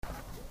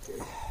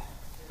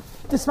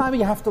This Maimer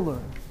you have to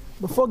learn.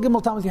 Before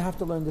Gimel Tammuz, you have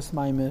to learn this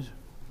Maimer.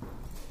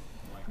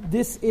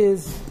 This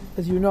is,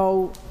 as you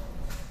know,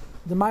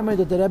 the Maimer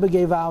that the Rebbe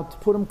gave out,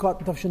 Purim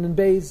Kot Tavshin and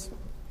Beis.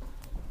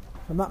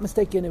 If I'm not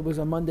mistaken, it was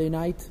a Monday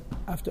night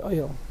after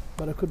Oyel,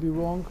 but I could be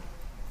wrong.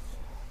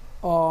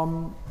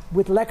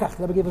 With Lekach,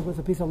 the Rebbe gave it with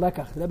a piece of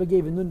Lekach. The Rebbe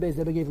gave in Nun Beis,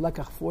 the Rebbe gave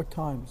Lekach 4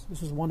 times.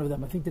 This was one of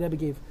them. I think the Rebbe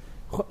gave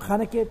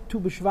Chanukah, Tu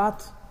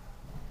B'Shvat,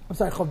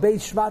 Chav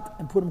Beis Shvat,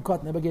 and Purim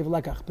Kot. The Rebbe gave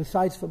Lekach,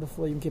 besides for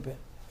before Yom Kippur.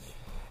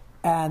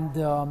 And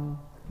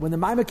when the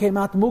Maimer came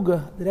out,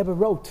 Muga, the Rebbe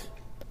wrote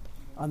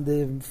on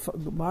the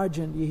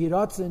margin,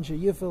 Yehiratzin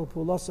Sheyifel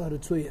Pulasa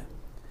Haritzuya.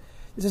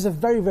 This is a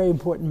very, very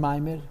important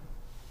Maimer,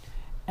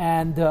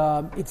 and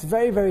it's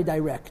very, very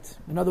direct.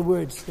 In other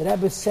words, the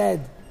Rebbe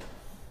said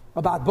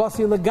about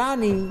Basi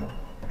Lagani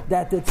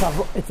that it's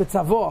a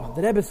tzavor.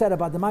 The Rebbe said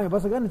about the Maimer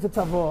Basi Lagani, it's a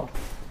tzavor.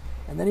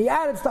 And then he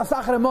added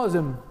Stasachar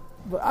Mozim.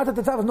 But after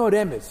the tzavor is no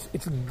remes.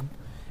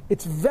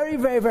 It's very,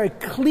 very, very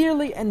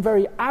clearly and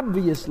very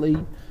obviously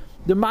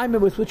the Maimer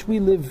with which we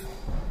live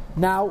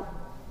now.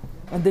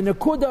 And the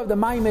Nekuda of the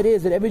Maimer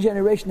is that every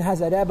generation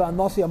has a Rebbe, and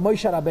Nasi, a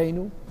Moshe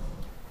Rabbeinu,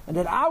 and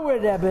that our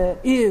Rebbe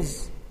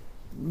is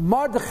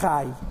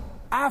Mordechai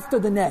after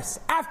the Nes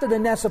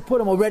of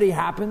Purim already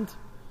happened,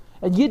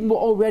 and Yidden were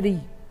already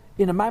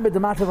in a Maimer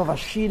D'Matzav of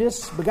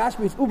Ashiris,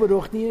 Begashmi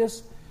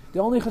Uberuchniris. The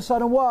only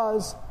Chesaron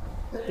was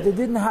that they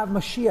didn't have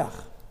Mashiach,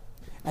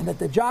 and that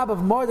the job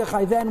of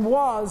Mordechai then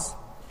was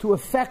to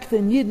affect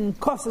in Yidden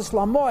Kosses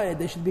Lamoed.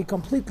 They should be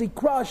completely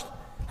crushed.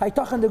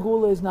 Haitachan the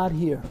Gula is not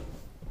here.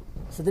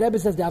 So the Rebbe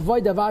says, the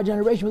avoid of our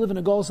generation, we live in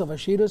a Golos of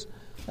Ashirus,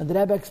 and the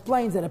Rebbe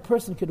explains that a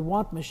person could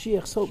want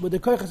Mashiach so, with the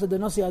Koichas of the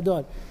Nosi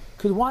Ador,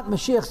 could want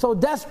Mashiach so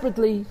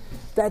desperately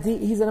that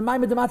he's in a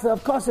Maimer D'Matzav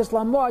of Kosses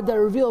Lamoed that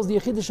reveals the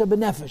Yechidah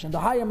Benefesh, and the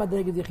higher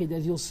Madreg of the Yechidah,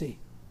 as you'll see.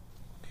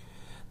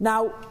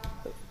 Now,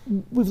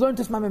 we've learned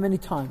this Maimer many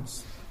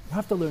times. You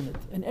have to learn it.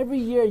 And every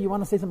year you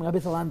want to say something a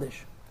bit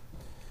outlandish.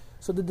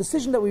 So the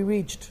decision that we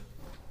reached,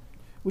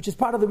 which is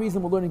part of the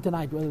reason we're learning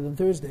tonight rather than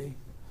Thursday,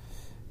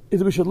 is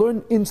that we should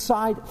learn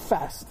inside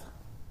fast.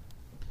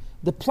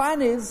 The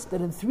plan is that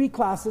in 3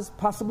 classes,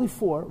 possibly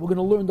 4, we're going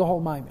to learn the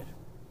whole Maimer.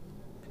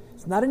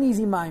 It's not an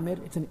easy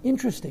Maimer, it's an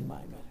interesting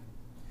Maimer.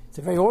 It's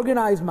a very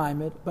organized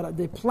Maimer, but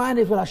the plan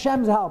is with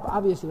Hashem's help,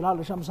 obviously without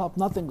Hashem's help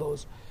nothing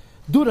goes.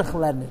 Durach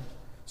lernen.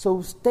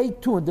 So stay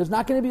tuned. There's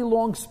not going to be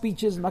long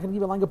speeches, I'm not going to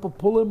give a lang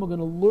pulim, we're going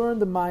to learn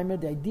the Maimer.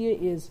 The idea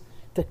is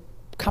to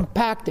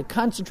compact, to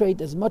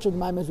concentrate as much of the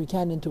Maimer as we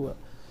can into a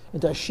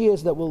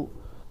shias that will,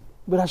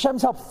 with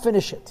Hashem's help,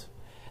 finish it.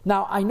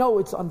 Now, I know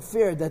it's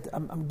unfair that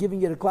I'm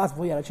giving you the class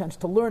before you had a chance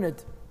to learn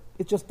it.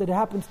 It's just that it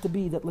happens to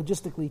be that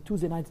logistically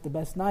Tuesday night's the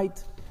best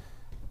night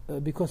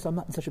because I'm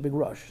not in such a big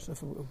rush. So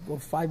if we go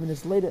 5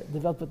 minutes later, the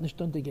Welt wird nicht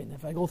untergehen.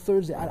 If I go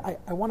Thursday,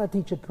 I want to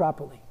teach it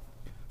properly.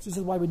 So this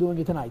is why we're doing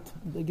it tonight.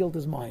 The guilt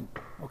is mine.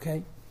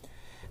 Okay?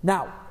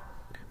 Now,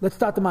 let's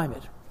start the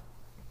Maimer.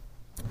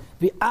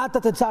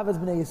 V'ata Tetzaveh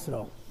b'nei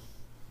Yisrael.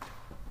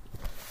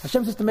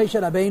 Hashem says to Moshe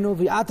Rabbeinu,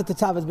 V'ata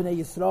Tetzaveh b'nei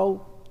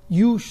Yisrael,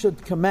 you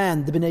should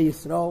command the b'nei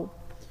Yisrael.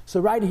 So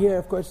right here,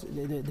 of course,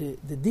 the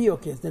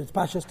diok is that it's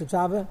Pashas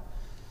Tetzaveh,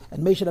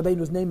 and Moshe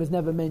Rabbeinu's name is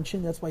never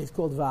mentioned. That's why he's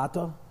called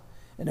V'ata.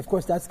 And of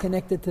course, that's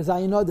connected to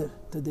Zayin Oder,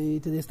 to the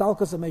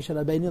Stalkos of Moshe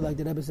Rabbeinu, like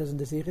the Rebbe says in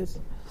the Sichos.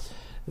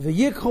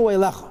 V'yikchu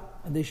elecha,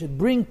 and they should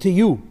bring to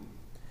you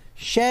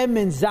Shem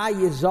and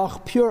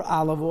Zayizach, pure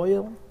olive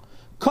oil,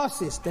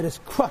 Kosis, that is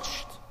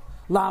crushed,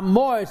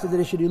 La'amor, so that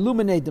it should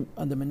illuminate them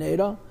on the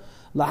menorah,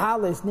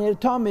 Lahales near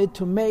Tamid,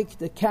 to make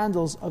the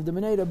candles of the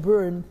menorah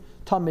burn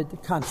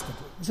Tamid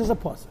constantly. This is a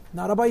pasuk.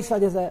 Now, Rabbi Yisrael,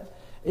 there's an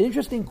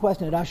interesting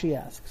question that Rashi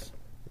asks.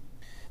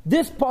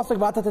 This pasuk,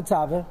 V'ata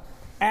Tetzaveh,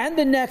 and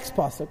the next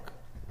pasuk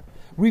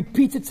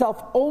repeats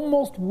itself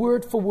almost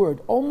word for word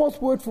in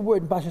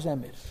Pashas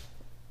Emir.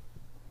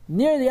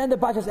 Near the end of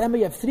Pashas Emir,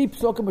 you have 3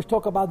 psukim which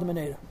talk about the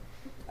menorah.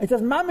 It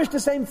says mamish the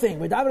same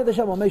thing. It doesn't say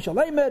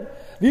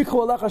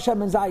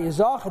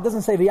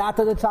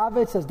V'ata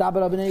Tetzaveh, it says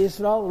Daber B'nei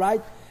Yisrael,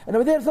 right? And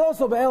over there it's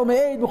also Be'el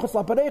Me'ed, B'chutz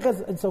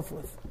La'pareiches, and so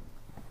forth.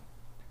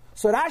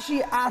 So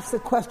Rashi asks a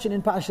question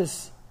in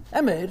Pashas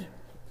Emir,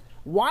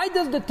 why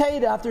does the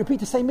Torah have to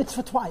repeat the same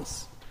mitzvah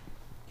twice?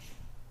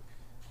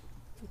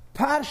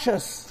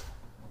 Pashas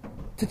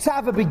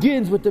Tetzaveh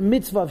begins with the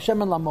mitzvah of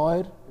Shem and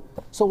Lamoir.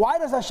 So why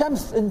does Hashem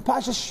in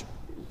Pashas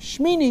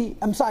in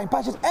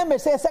Pashas Emir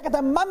say a second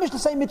time, mamish the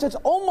same mitzvah? It's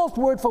almost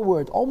word for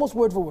word.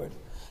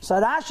 So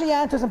Rashi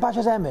answers in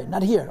Pashas Emir,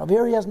 not here. Over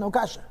here he has no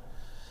kasha.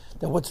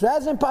 That what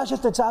says in Pashas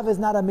Tetzaveh is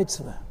not a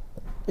mitzvah.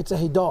 It's a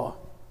hidah.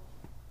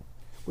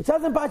 What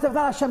says in Pashas is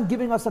not Hashem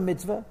giving us a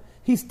mitzvah.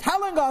 He's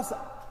telling us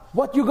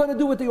what you're going to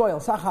do with the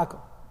oil. Sachako.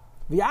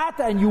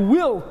 V'ata, and you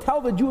will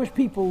tell the Jewish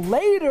people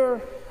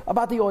later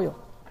about the oil.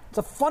 It's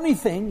a funny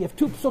thing. You have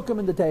 2 psukim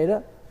in the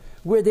Torah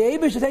where the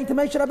Eibush is saying to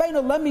Moshe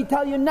Rabbeinu, let me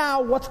tell you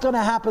now what's going to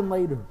happen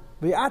later.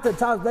 V'ata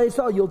tzaz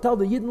le'yisrael, you'll tell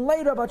the Yidden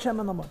later about Shem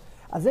and Lamar.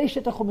 Azei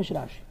shetach chumash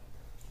Rashi.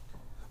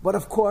 But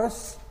of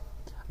course,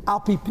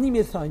 al pi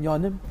pnimius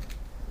ha'inyonim,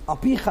 al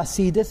pi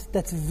chasidus,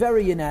 that's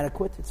very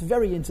inadequate, it's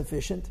very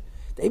insufficient.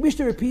 The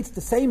Eibishter repeats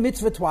the same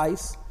mitzvah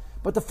twice,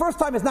 but the first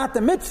time is not the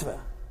mitzvah.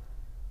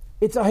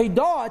 It's a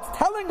Haidah. It's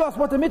telling us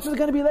what the mitzvah is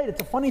going to be later.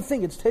 It's a funny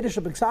thing. It's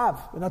Tetzaveh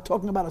B'Ksav. We're not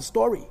talking about a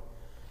story.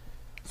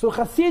 So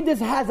Chassidus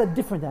has a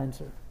different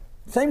answer.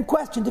 Same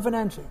question, different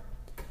answer.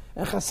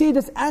 And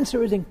Chassidus'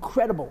 answer is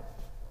incredible.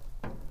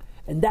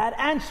 And that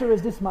answer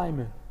is this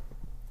Maimer.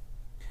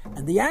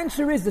 And the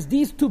answer is that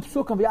these two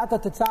psukim,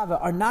 V'yata Tetzaveh,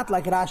 are not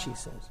like Rashi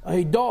says. A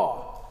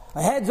Haidah,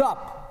 a heads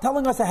up,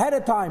 telling us ahead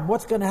of time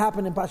what's going to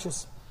happen in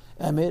Pashas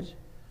Emir.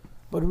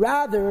 But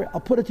rather,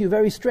 I'll put it to you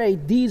very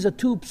straight, these are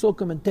two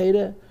psukim in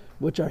Torah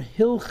which are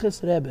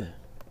Hilchis Rebbe,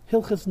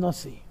 Hilchis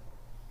Nasi.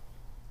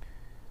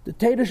 The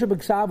Torah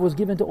Shebeksav was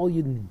given to all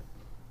Yidden.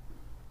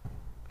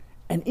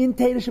 And in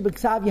Torah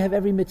Shebeksav you have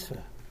every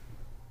mitzvah.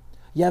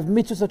 You have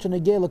mitzvahs such a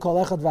negeh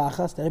l'kol echad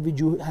v'achas that every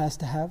Jew has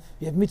to have.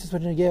 You have mitzvahs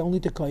such a negeh only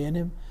to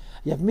koyanim.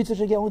 You have mitzvahs such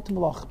a negeh only to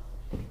malachim.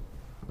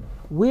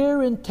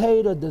 Where in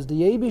Torah does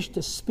the Eibush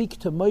to speak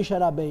to Moshe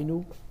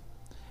Rabbeinu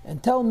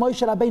and tell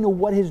Moshe Rabbeinu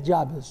what his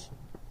job is?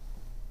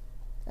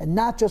 And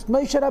not just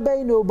Moshe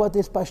Rabbeinu, but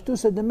this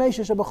Pashtusa de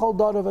Moshe shebachol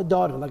dar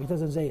v'dar, like it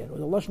says in Zayir, or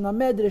the Lashon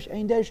HaMedrash,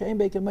 ein der she'ein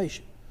beiken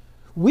Moshe.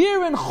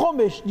 Where in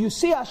Chumash you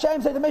see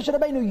Hashem say to Moshe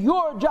Rabbeinu,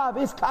 your job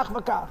is kach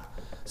v'kach.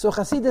 So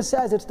Chassidus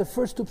says it's the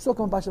first two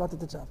psukim of Pashas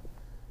Tetzaveh.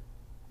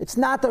 It's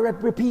not a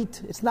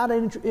repeat. It's not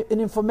an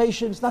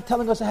information. It's not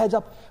telling us a heads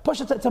up.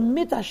 It's a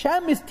mit.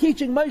 Hashem is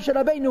teaching Moshe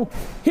Rabbeinu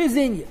his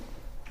inyan.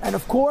 And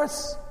of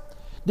course,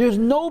 there's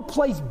no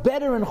place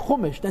better in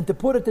Chumash than to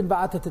put it in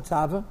Va'ata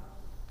Tetzaveh.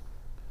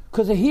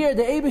 Because here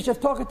the Eibush is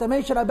talking to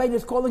Moshe Rabbeinu,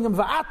 is calling him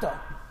Va'ata,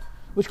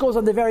 which goes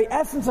on the very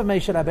essence of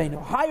Moshe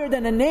Rabbeinu, higher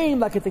than a name,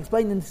 like it's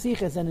explained in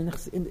Siches and in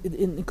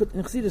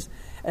Chassidus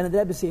and in the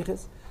Rebbe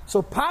Siches.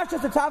 So Pashas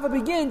Tetzaveh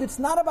begins. It's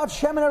not about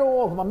Shemin at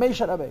all, about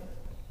Moshe Rabbeinu.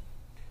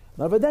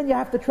 But then you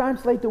have to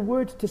translate the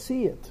words to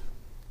see it,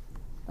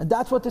 and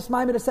that's what this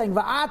Maimon is saying.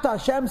 Va'ata,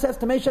 Hashem says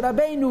to Moshe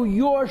Rabbeinu,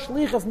 your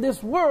shlichus in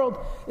this world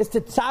is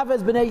Tetzaveh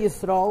b'nei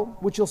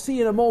Yisrael, which you'll see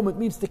in a moment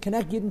means to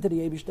connect Yidden to the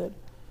Eibishter.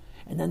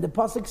 And then the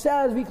pasuk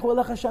says,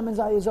 "V'yichol Hashem en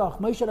zayizach."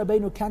 Moshe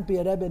Rabbeinu can't be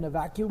a rebbe in a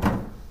vacuum.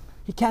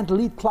 He can't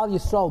lead Klal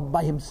Yisrael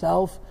by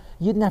himself.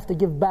 You didn't have to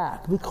give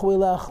back.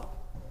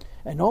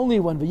 And only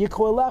when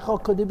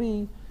V'yichol could it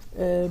be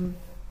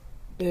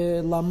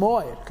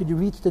lamoir, could you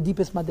reach the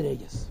deepest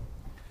madregas.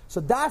 So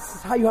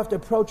that's how you have to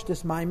approach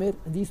this maimer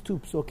and these two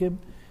psukim.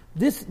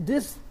 These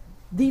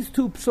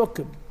two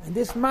psukim and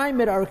this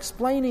maimer are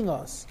explaining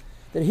us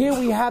that here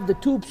we have the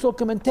two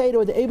psukim and Torah,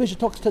 where the Eibush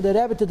talks to the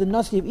Rebbe, to the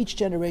Nasi of each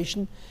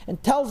generation,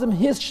 and tells him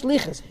his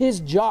shlichus, his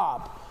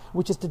job,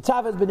 which is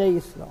Tetzaveh b'nei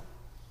Yisrael.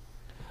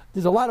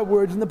 There's a lot of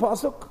words in the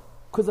pasuk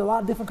because there are a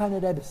lot of different kind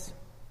of Rebbes.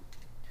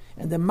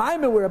 And the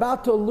Maimer we're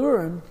about to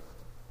learn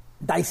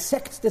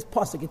dissects this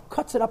pasuk. It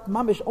cuts it up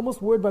mamish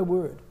almost word by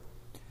word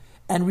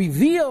and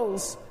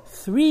reveals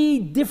three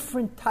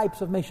different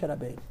types of Moshe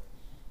Rabbeinu.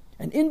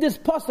 And in this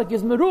pasuk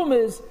is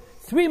merumiz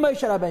three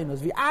Moshe Rabbeinus.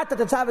 V'ata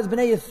Tetzaveh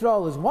b'nei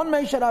Yisrael is one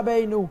Moshe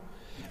Rabbeinu.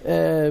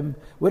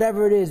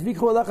 Whatever it is,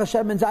 V'yichol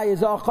Hashem en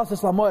zayizach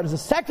chasas lamoyer is the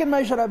second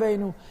Moshe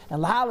Rabbeinu,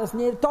 and lahalas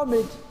near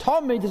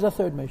Tomid is the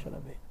third Moshe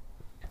Rabbeinu.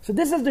 So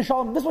this is the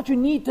shalom. This is what you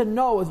need to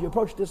know as you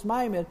approach this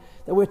maimer,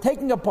 that we're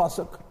taking a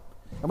pasuk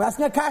and we're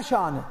asking a kasha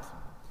on it.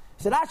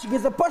 So Rashi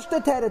gives a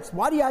pashta teretz.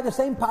 Why do you have the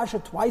same pasha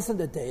twice in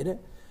the Torah?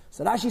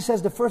 So Rashi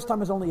says the first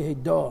time is only a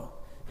Haidah.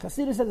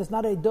 Chassidus says it's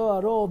not a Haidah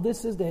at all.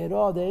 This is the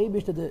Haidah. The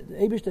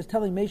Eibush is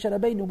telling Moshe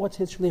Rabbeinu what's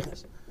his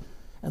shlichus.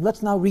 And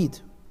let's now read.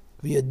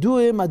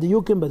 V'yaduim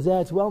adiyukim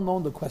b'zeh. It's well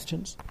known, the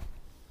questions.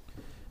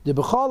 The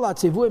b'chol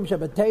atzivuim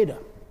shebeteira.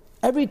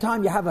 Every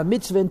time you have a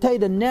mitzvah in Torah,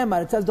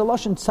 Nemar, it says the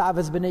Lashon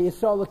Tzaveh b'nei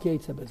Yisrael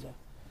l'kiyetza b'zeh.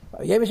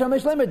 Yevish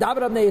HaMishlemer,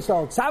 David b'nei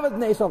Yisrael, Tzaveh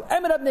b'nei Yisrael,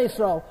 Emer b'nei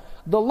Yisrael.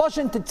 The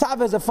Lashon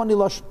Tetzaveh is a funny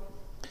Lashon.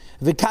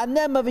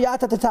 V'kanema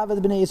v'yata Tetzaveh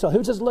b'nei Yisrael.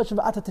 Here it says the Lashon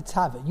v'yata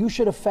Tetzaveh. You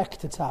should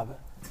affect Tetzaveh.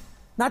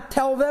 Not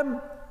tell them,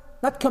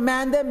 not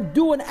command them,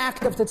 do an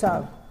act of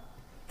Tetzaveh.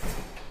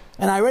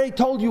 And I already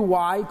told you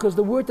why, because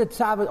the word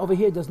Tetzaveh over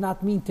here does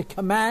not mean to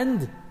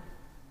command.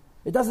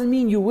 It doesn't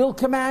mean you will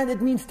command,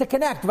 it means to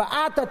connect.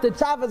 Va'ata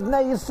Tetzaveh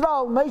b'nei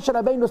Yisrael, Moshe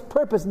Rabbeinu's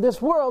purpose in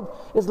this world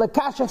is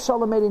l'kashach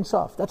shalom ein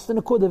sof. That's the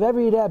nekud of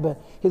every Rebbe.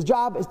 His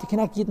job is to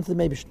connect Yidden to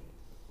the Meibishter.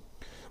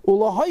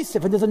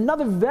 Ulahoisif, and there's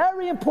another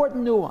very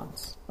important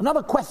nuance,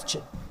 another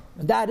question,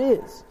 and that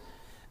is,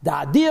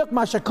 da'adiyuk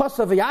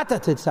mashakosa v'yata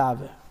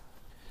Tetzaveh,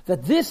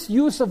 that this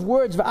use of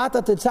words,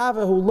 v'ata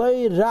Tetzaveh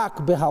hulei rak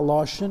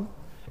behaloshin,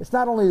 it's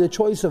not only the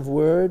choice of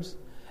words,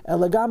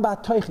 elegam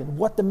ba'toichin,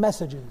 what the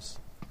message is.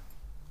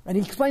 And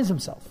he explains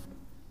himself.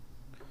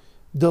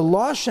 The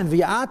Lashon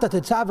v'yata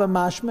Tetzaveh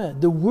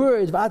mashmeh, the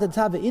words v'ata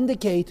Tetzaveh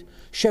indicate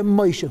shem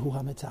Moshe hu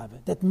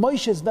ha'metzaveh, that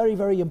Moshe is very,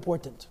 very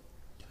important.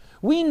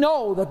 We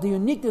know that the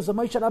uniqueness of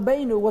Moshe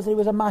Rabbeinu was that he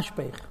was a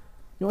mashpech.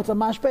 You know what's a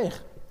mashpech?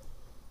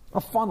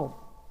 A funnel.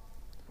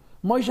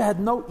 Moshe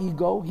had no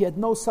ego, he had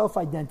no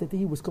self-identity,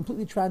 he was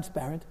completely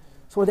transparent.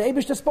 So when the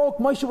Eibishter spoke,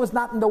 Moshe was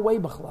not in the way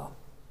b'chlal.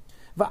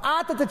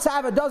 V'ata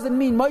Tetzaveh doesn't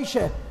mean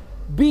Moshe,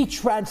 be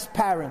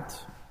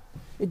transparent.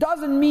 It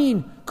doesn't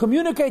mean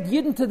communicate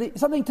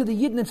something to the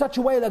Yidden in such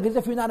a way like as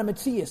if you're not a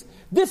Metzias.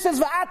 This is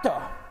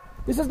Va'ata.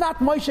 This is not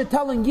Moshe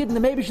telling Yidden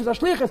that maybe she's a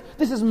Shlichus.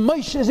 This is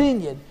Moshe's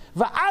Inyan.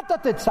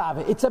 Va'ata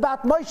Tetzaveh. It's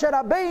about Moshe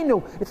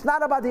Rabbeinu. It's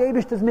not about the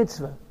Eibishter's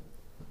mitzvah.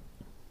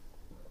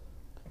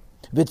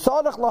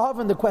 V'tzorach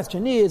lahavin, the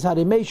question is,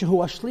 Hari Moshe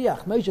hu a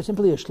Shliach. Moshe is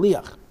simply a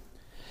Shliach.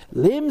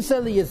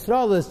 Limse li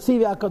Yisrael is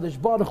Tzivah HaKadosh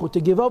Baruch Hu,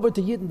 to give over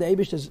to Yidden the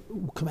Eibishter's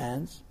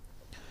commands.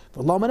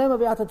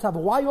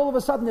 Why all of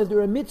a sudden is there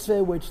a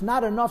mitzvah where it's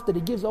not enough that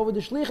he gives over the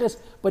shlichus,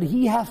 but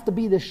he has to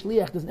be the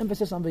shliach? There's an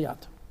emphasis on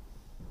v'yat.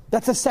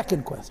 That's the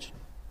second question.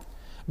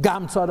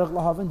 Gam tzarech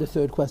lahavin. The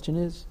third question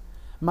is,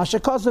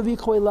 Mashakasav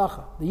yichoi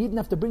lacha. The Yidden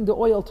have to bring the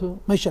oil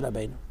to Moshe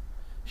Rabbeinu.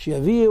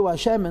 She'aviu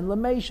Hashem and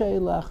l'meisha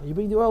ilacha. You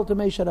bring the oil to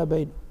Moshe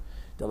Rabbeinu.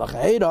 The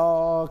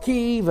lachaira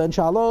kiv and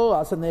shalo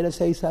asaneda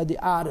says the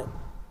Aaron.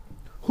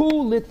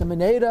 Who lit the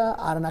meneda?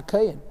 Aaron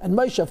HaKohen. And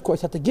Moshe, of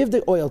course, had to give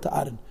the oil to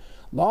Aaron.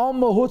 Why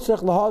bring it to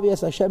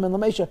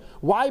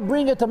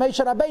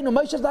Moshe Rabbeinu?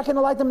 Moshe is not going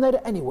to light the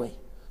meneda anyway.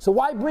 So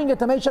why bring it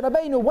to Moshe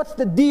Rabbeinu? What's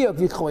the deal of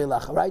Yichoi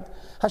Lecha, right?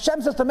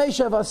 Hashem says to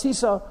Moshe,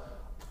 Vasisa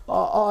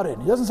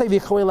Aaron. He doesn't say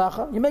Yichoi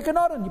Lecha. You make an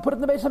Aaron, you put it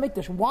in the base of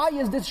Mikdash. Why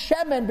is this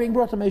Shemen being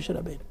brought to Moshe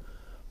Rabbeinu?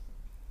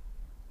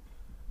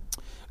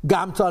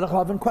 Gam Tzarech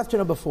Lavan, question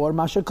number 4.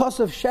 Masha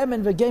Kosev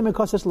Shemen V'Geimer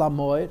Koses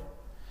Lamoir.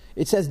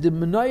 It says the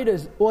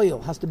menorah's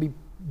oil has to be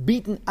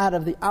beaten out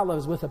of the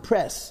olives with a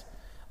press.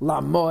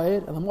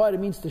 Lamoir, and lamoir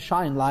means to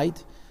shine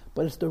light,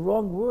 but it's the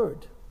wrong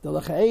word. The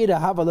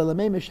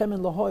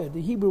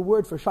Hebrew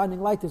word for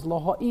shining light is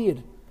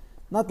lahoir,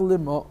 not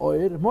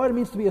limoir. Moir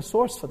means to be a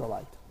source for the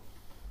light.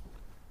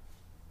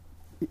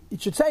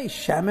 It should say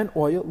shemen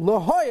oil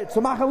lahoir, to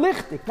machen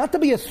lichtig, not to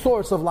be a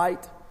source of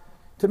light,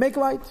 to make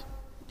light.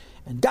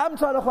 And Gam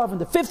Tzarech,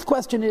 and the fifth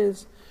question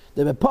is,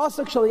 the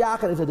pasuk shel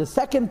Yachad is the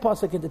second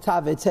pasuk in the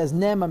Tetzaveh. It says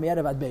Nema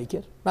mi'erev ad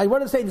beker. Right? What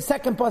does it say in the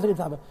second pasuk in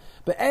the Tetzaveh?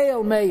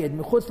 Be'el meid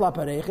mechutz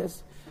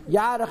lapareches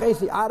yarach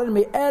esi Aaron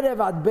mi'erev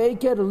ad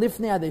beker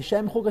lifnei ad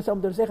Hashem chukasam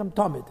dersechem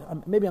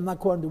tamid. Maybe I'm not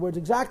quoting the words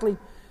exactly,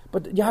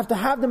 but you have to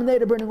have the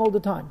meneda burning all the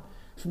time.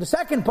 From the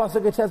second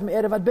pasuk it says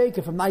mi'erev ad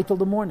beker, from night till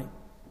the morning.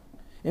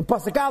 In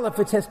pasuk Aleph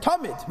it says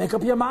tamid. Make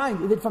up your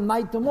mind. Is it from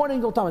night till morning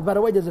till tamid? By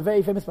the way, there's a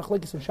very famous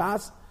machlokes in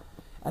Shas,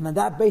 and on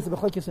that base of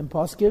machlokes in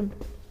Poskim,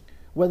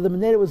 whether the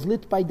meneda was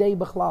lit by day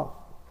b'chlal.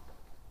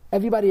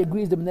 Everybody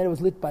agrees the meneda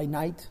was lit by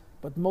night,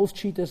 but most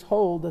cheaters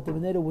hold that the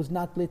meneda was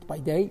not lit by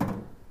day.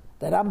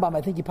 The Rambam, I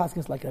think he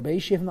paskins like Rabbi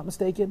Yishif, if I'm not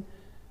mistaken,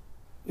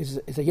 is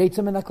a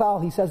Yetzim in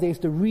HaKlal. He says they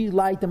used to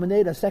relight the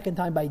meneda a second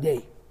time by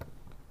day.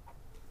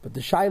 But the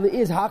shaila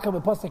is, how come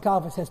in Pasuk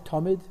Aleph it says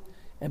Tamid,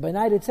 and by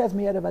night it says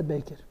Mi'erev ad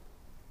Beker?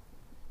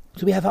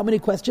 So we have how many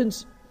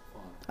questions?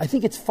 I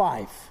think it's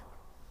 5.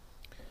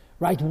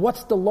 Right,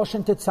 what's the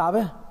Loshen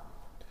Tetzaveh?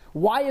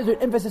 Why is there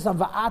emphasis on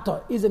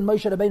Va'ata? Isn't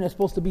Moshe Rabbeinu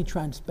supposed to be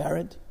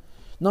transparent?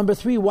 Number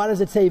 3, why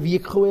does it say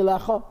V'yikchu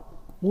Elecha?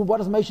 What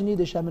does Moshe need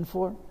the Shemen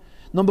for?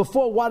 Number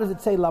 4, why does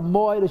it say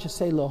Lamoir? It should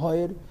say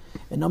Lahoir.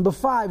 And number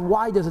 5,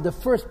 why does it the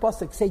first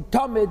pasuk say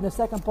Tamid and the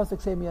second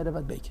pasuk say Mi'erev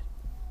ad Beker?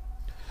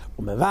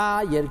 So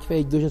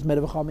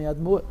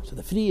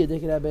the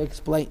Frierdiker Rebbe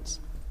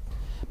explains.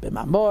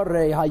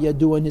 B'mamorei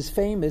Hayadu his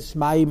famous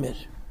Maimer.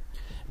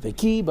 Which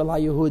he said in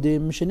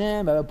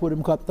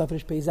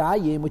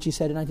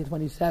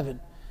 1927.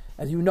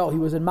 As you know, he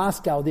was in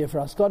Moscow there for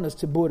Askonas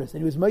to Buddhist,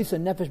 and he was Moisa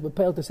Nefesh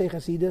B'Peil to say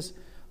Chasidus.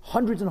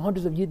 Hundreds and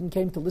hundreds of Yidden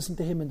came to listen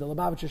to him in the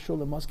Lubavitcher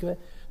Shul in Moscow,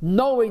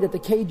 knowing that the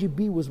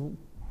KGB was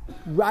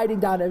writing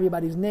down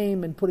everybody's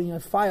name and putting in a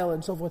file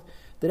and so forth.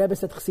 The Rebbe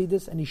said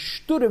Chasidus, and he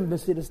stood him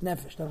Mesidus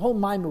Nefesh. That whole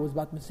Maimer was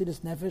about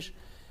Mesidus Nefesh.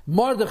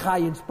 Mordechai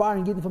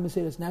inspiring Yidden for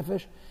Mesidus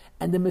Nefesh.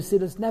 And the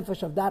Mesidus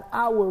Nefesh of that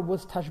hour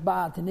was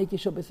Tashbah, to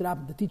Nekeshah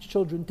B'Sirab, to teach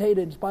children Teda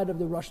in spite of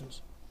the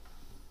Russians.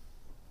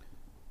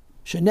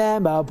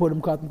 Shenem Ba'apurim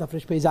Katan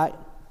Tafresh Pezai.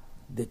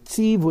 The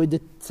Tzivui, the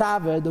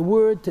Tetzaveh, the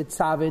word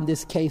Tetzaveh in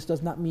this case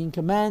does not mean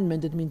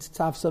commandment, it means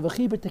Tzav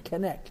Savachibur, to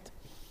connect.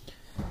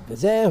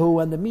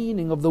 V'zehu, and the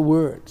meaning of the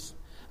words.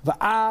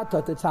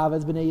 Va'ata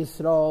Tetzaveh B'nei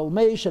Yisrael.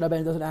 Moshe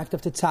Rabbeinu does an act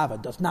of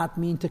Tetzaveh, does not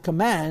mean to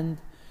command,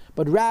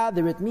 but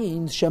rather it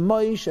means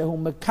Shemoisha hu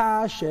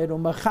mekasher hu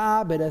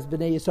mechaber as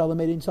b'nei Yisrael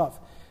made in Sof.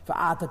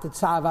 Va'ata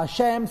Tetzaveh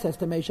Hashem says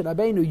to Moshe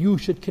Rabbeinu, you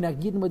should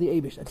connect Yidden with the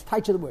Eibush. That's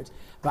tight to the words.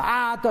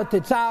 Va'ata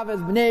Tetzaveh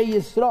b'nei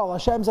Yisrael.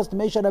 Hashem says to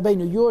Moshe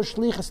Rabbeinu, your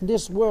shlichus in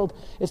this world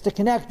is to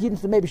connect Yidden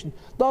to the Eibush.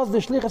 Those the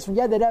shlichus from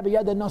Yeder Rebbe,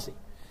 Yeder Nasi.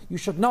 You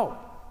should know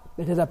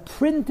that there's a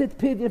printed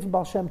pidyon from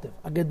Baal Shem Tov,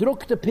 a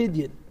gedruckte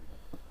pidyon.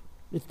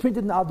 It's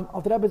printed in the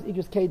Alter Rebbe's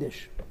Igros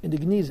Kodesh in the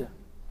Gniza,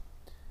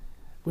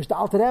 which the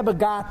Alter Rebbe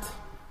got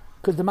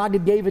because the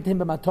Maggid gave it to him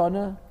by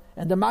Matana,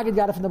 and the Maggid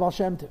got it from the Baal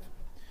Shem Tov.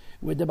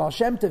 Where the Baal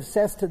Shem Tov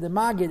says to the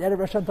Maggid, Erev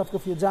Rosh Hashanah Tov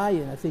Kuf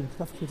Yudzayin, I think,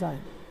 Tov Kuf Yudzayin.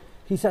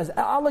 He says,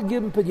 Allah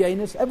give him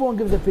pidyonis, everyone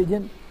gives a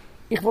pidyon.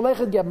 Ich will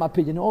lechet give him a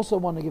pidyon, I also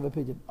want to give a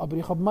pidyon. Aber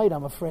ich hab meid,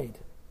 I'm afraid.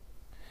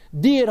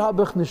 Dir hab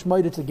ich nicht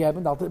meid to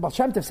geben. The Baal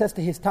Shem Tov says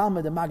to his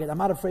Talmud, the Maggid, I'm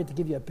not afraid to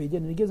give you a pidyon,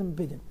 and he gives him a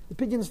pidyon. The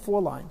pidyon is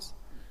 4 lines.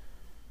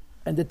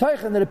 And the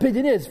Teichen, the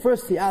opinion is,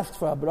 first he asks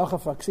for a bracha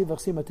for Ksiva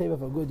Chsima Teva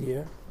for a good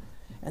year.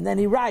 And then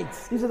he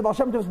writes, these are the Baal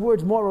Shem Tov's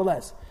words more or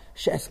less.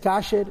 She'es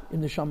kasher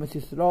in the Shamas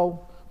Yisrael,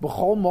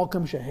 b'chol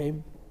mokem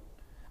shehem.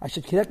 I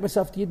should connect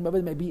myself to Yidden, whatever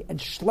it may be, and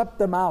schlep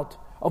them out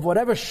of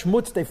whatever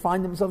schmutz they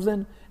find themselves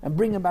in, and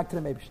bring them back to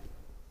the Meibish.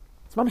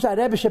 It's mamish a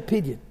Rebbe's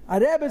opinion. A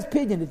Rebbe's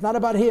opinion. It's not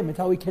about him. It's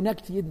how we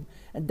connect to Yidden.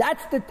 And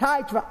that's the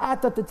Taich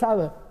v'ata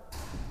Tetzaveh.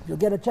 You'll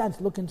get a chance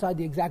to look inside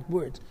the exact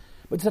words.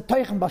 But it's a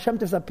Teichen Baal Shem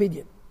Tov's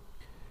opinion.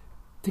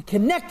 To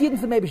connect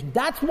Yidden to the Meibish.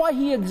 That's why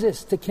he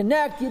exists. To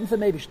connect Yidden to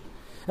the Meibish.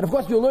 And of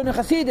course, you'll learn in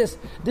Chassidus,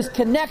 this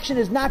connection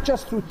is not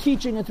just through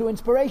teaching and through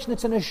inspiration,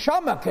 it's a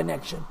neshama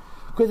connection.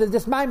 Because as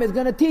this Maimon is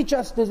going to teach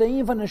us, there's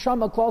even a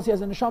neshama clause, he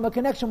has a neshama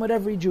connection with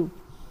every Jew.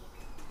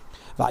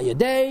 And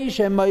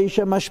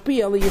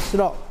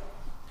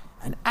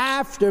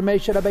after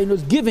Moshe Rabbeinu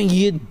is giving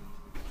Yidden,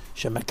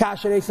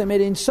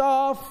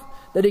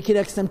 that he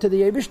connects them to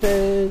the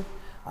Eibishter,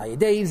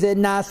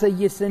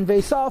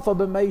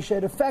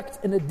 it affects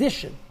an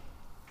addition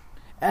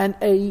and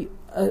a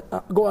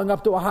going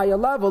up to a higher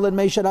level in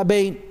Moshe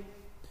Rabbeinu.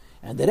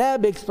 And the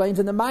Rebbe explains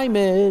in the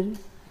Maimed,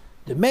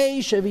 the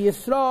Moshe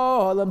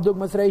v'Yisrael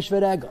dugmas reish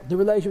v'regel. The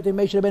relationship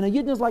between Moshe Rabbeinu and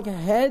Yidden is like a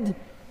head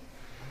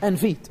and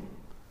feet.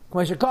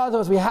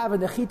 As we have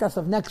in the Chitas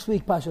of next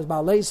week, Pashas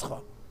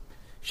Ba'aleischa,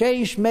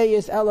 Sheish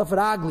Meyes Elef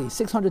Ragli,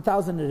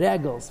 600,000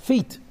 regels,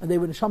 feet, and they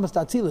were Neshamas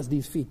Tatzilas,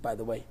 these feet, by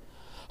the way.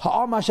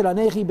 Ha'am asher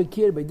anechi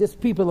bekir, by this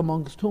people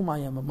amongst whom I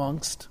am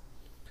amongst.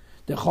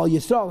 The Chol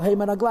Yisrael,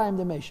 Heiman Aglayim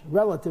the Moshe.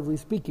 Relatively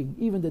speaking,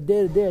 even the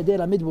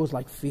Der Amid was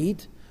like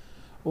feet.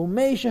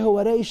 U'Moshe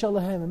Huarei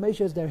Shalahem, and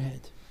Moshe is their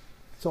head.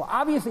 So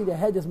obviously the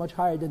head is much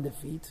higher than the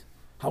feet.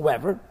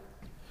 However,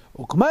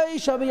 U'Kmei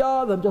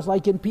Shaviyadam, just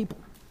like in people.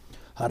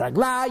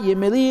 Haraglayim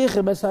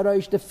Melichem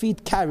Esarosh, the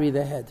feet carry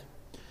the head.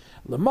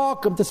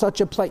 L'makom to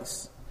such a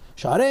place.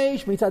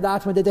 Shareish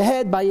mitzadat, that the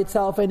head by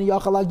itself and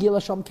Yachal Agil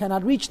Hashem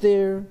cannot reach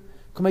there.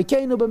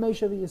 K'meikeinu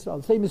b'Moshe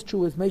v'Yisrael. The same is true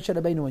with Moshe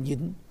Rabbeinu and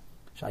Yidden.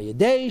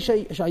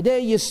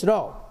 Shayidei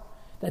Yisrael,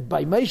 that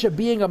by Moshe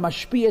being a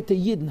mashpiyah to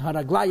Yidden,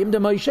 haraglayim de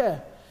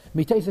Moshe,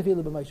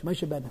 miteisafilu b'Moshe,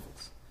 Moshe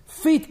benefits.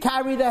 Feet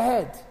carry the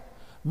head.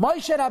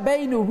 Moshe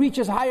Rabbeinu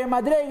reaches higher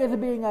madregas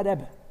than being a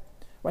Rebbe.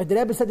 Right? The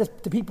Rebbe said this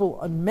to people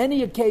on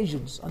many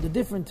occasions, under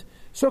different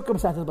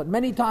circumstances, but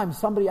many times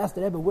somebody asked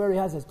the Rebbe where he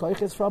has his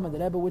koiches from, and the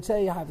Rebbe would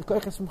say, I have the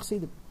koiches from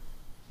Chassidim.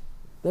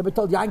 The Rebbe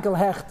told Yankel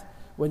Hecht,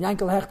 when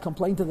Yankel Hecht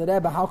complained to the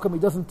Rebbe, how come he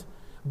doesn't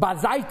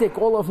bazaitik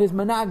all of his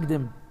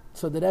menagdim?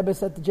 So the Rebbe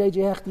said to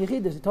J.J. Hecht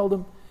Yechidus, he told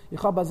him, Ich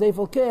hab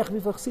azefel kech, wie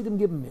viel Chassidim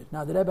give him.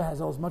 Now the Rebbe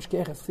has as much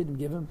kech as Chassidim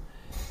give him.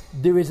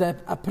 There is a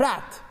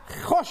prat,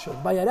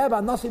 choshev, by a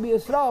Rebbe, Nasi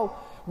Yisrael,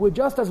 where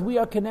just as we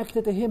are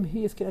connected to him,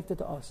 he is connected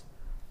to us.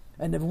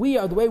 And if we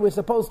are the way we're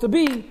supposed to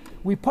be,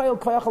 we pile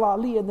koyach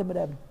la'ali in the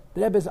Rebbe.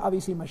 The Rebbe is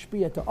obviously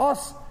mashpiyah to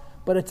us,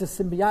 but it's a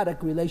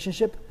symbiotic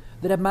relationship.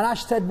 The Rebbe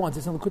Marash said once,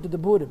 it's in L'Kutei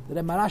Deburim, the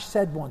Rebbe Marash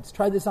said once,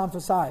 try this on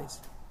for size.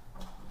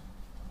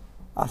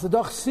 As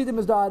doch Chassidim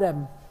is da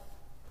Rebbe,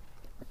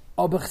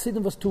 aber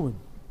Chassidim was tun.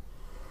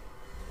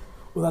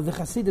 Und the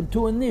Chassidim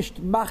tun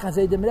nicht, machen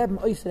sie dem Rebbe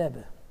ois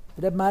Rebbe.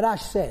 The Rebbe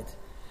Marash said,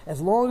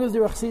 as long as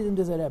there are Chassidim,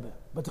 there's a Rebbe.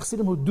 But the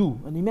Chassidim who do,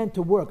 and he meant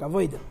to work,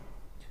 avoid them.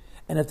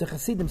 And if the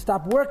Chassidim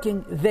stop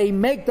working, they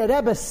make the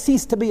Rebbe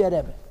cease to be a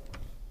Rebbe.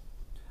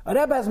 A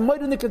Rebbe has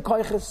moidenik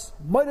koiches,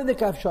 moidenik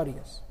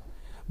avsharias.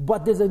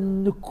 But there's a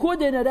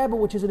nukud in a Rebbe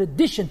which is an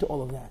addition to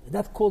all of that.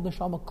 That's called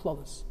neshama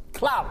klolis.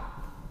 Klal.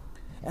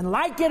 And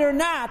like it or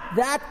not,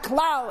 that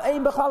klal,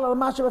 ein bechal al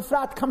mashav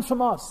efrat, comes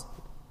from us.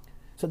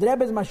 So the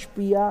Rebbe is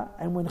mashpia,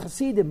 and when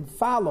Chassidim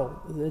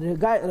follow, the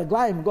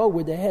Reglaim go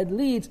where the head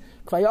leads,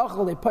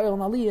 kvayachal, they pile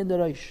an ali in the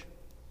reish.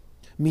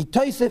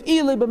 Mitoisef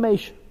ili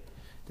b'meish.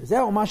 As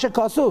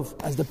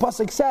the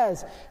pasuk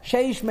says,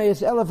 Sheish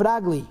Meis Elef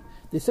Ragli,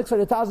 the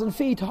 600,000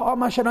 feet.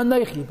 Translates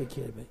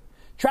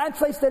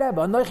the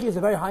Rebbe. Anoichi is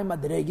a very high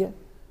madrege,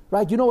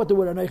 right? You know what the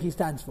word Anoichi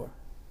stands for.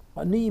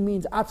 Ani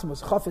means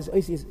Atzmos. Chaf is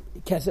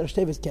Keser.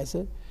 Shtev is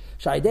Keser.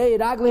 Shaydei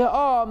Ragli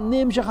Ha'am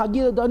Nim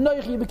Shechagil the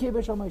Anoichi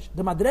B'Kibbe Shomesh.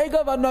 The madrege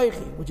of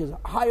Anoichi, which is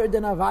higher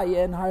than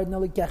Avaya and higher than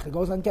Alikech,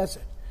 goes on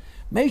Keser.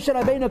 Moshe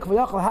Rabbeinu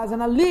Kvayachal has an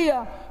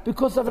aliyah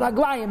because of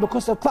Raglayim,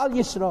 because of Klal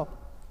Yisrael.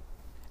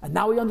 And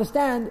now we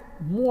understand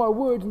more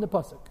words in the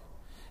pasuk.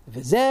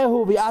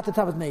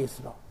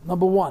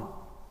 Number one,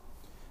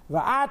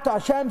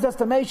 Hashem says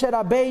to Moshe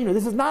Rabbeinu,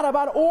 this is not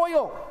about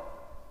oil.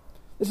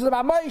 This is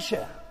about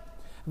Moshe.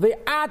 You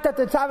have to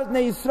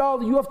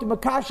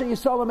makasha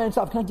Yisrael and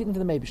himself. Can't get into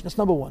the Meibish. That's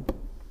number one.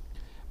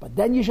 But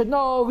then you should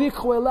know, you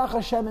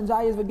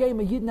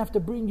didn't have to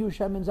bring you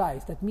Shem and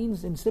Zayis. That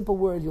means, in simple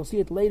words, you'll see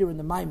it later in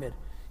the Maimed,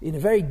 in a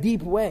very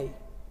deep way.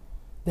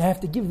 They have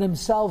to give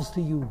themselves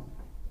to you.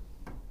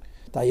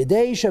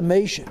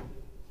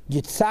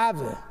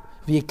 Tetzaveh,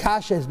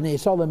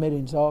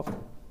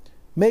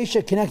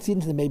 Moshe connects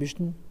into the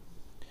Meibishten.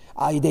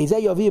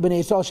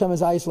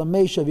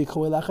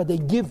 They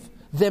give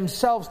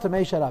themselves to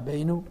Moshe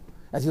Rabbeinu,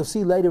 as you'll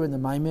see later in the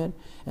Maimed,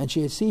 and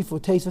she is see for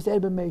taste of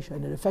Moshe,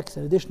 and it affects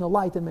an additional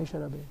light in Moshe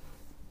Rabbeinu.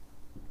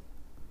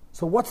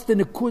 So what's the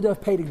Nekuda of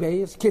Pedig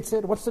Beis?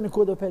 Kitzur, what's the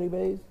Nekuda of Pedig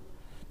Beis?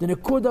 The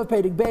Nekuda of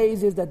Pedig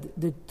Beis is that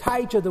the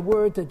taich of the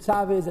word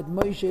Tetzaveh is that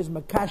Moshe is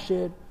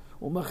Makasher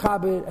or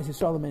Mechaber as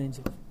Yisrael means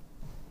it.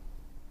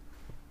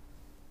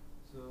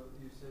 So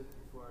you said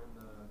before in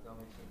the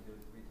Galmei there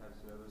were 3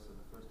 types of Rebbe. So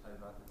the first type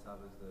of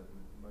Tetzaveh is the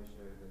Moshe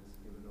that's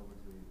given over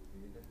to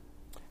Yidden.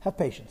 Have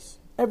patience.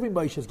 Every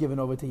Moshe is given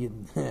over to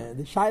Yidden.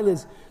 The Shaila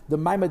is the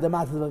Maimah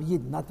D'Matzav of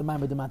Yidden, not the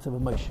Maimah D'Matzav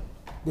of Moshe.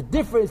 The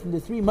difference in the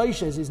 3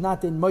 Moshes is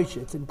not in Moshe,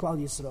 it's in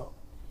Klal Yisrael.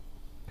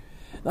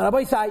 Now,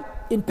 Rabbi say,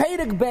 in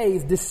Perek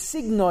Beis, the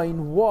signoin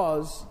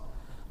was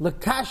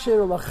L'kasher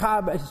or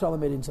L'chab as Yisrael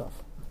made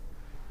himself.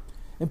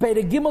 In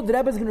Perek Gimel, the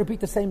Rebbe is going to repeat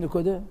the same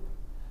Nekuda,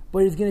 but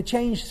he's going to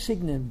change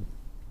signon.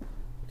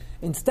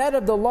 Instead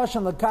of the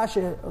Lashon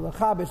L'kasher or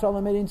L'chab as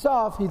Yisrael made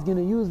himself, he's going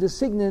to use the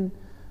signon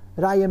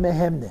Raya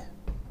Mehemne.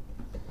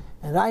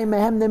 And Raya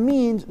Mehemne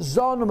means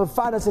Zon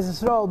U'Mefaras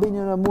as Yisrael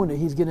Binyan Amunah.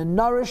 He's going to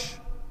nourish,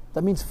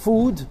 that means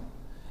food,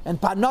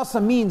 and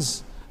Parnasa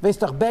means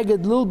Veistach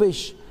Beged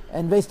Lulbish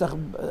and Veistach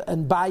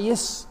and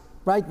Bayis,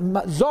 right?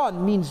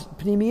 Zon means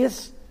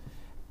Pnimius,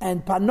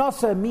 and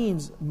Parnasa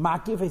means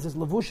Makif, he says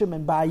Levushim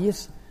and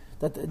Bayis.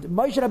 That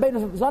Moshe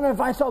Rabbeinu Zon and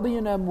Vaisal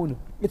Binyan Amunah.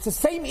 It's the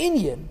same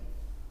Indian,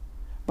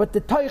 but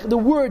the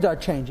words are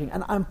changing,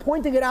 and I'm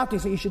pointing it out to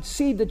you so you should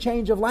see the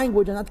change of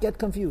language and not get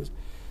confused.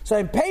 So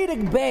in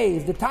Perek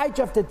Beis, the taich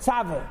of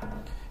Tetzaveh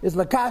is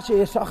L'kasher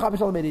Yisrael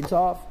Yisrael made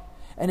himself.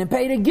 And in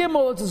Perek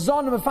Gimel, it's a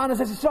Zon of Mefanas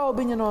as Yisrael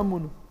Binyan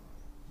Amunah.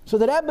 So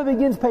the Rebbe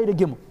begins Perek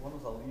Gimel. One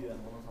is Aliyah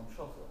and one is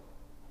Hamshasa.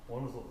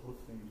 One is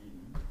uplifting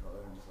Yidden,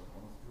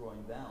 one is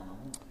drawing down.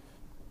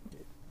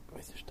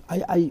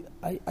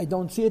 I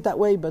don't see it that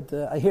way, but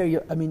I hear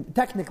you. I mean,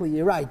 technically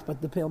you're right,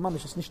 but the Peil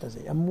Mamish is nicht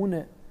azeh.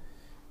 Amunah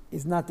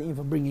is not the aim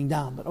for bringing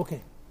down, but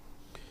okay.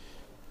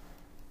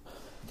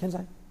 Can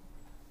I?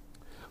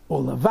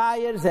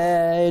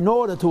 In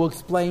order to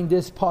explain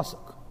this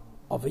pasuk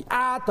of the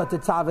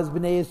Tetzaveh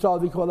b'nei Yisrael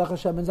v'kolach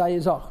Hashem and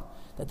Zayizach,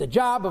 that the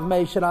job of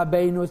Moshe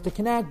Rabbeinu is to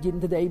connect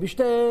Yidden to the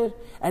Eibishter,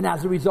 and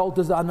as a result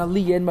is an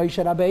Aliyah in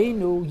Moshe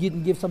Rabbeinu,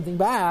 Yidden give something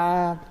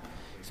back.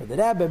 So the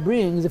Rebbe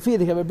brings, the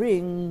Fiedek Rebbe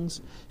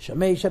brings,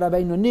 Moshe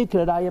Rabbeinu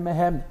nikra Raya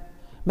Mehemne.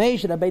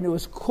 Moshe Rabbeinu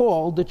is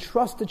called the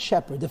trusted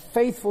shepherd, the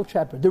faithful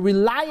shepherd, the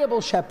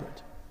reliable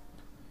shepherd.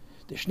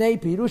 The Shnei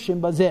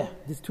Pirushim Bazeh,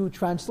 these 2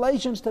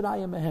 translations to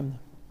Raya Mehemne.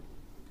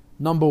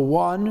 Number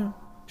 1,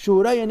 he's a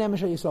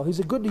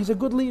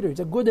good leader.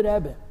 He's a good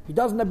Rebbe. He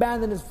doesn't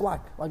abandon his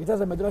flock. Like it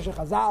says in Midrash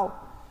Chazal,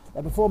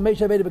 that before Moshe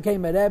Rabbeinu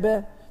became a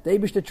Rebbe, the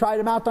Eibishter tried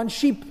him out on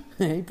sheep.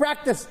 He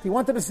practiced. He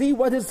wanted to see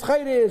what his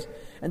chayr is.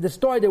 And the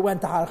story, they went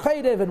to Har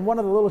Chayrev, and one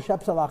of the little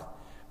Shepsalach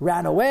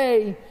ran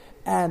away,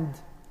 and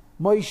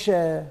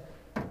Moshe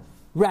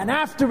ran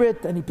after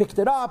it, and he picked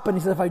it up, and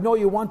he said, if I know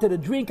you wanted a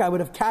drink, I would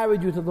have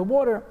carried you to the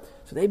water.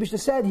 So the Eibishter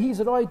said,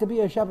 he's a right to be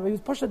a shepherd. He was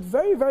pushed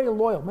very, very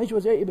loyal.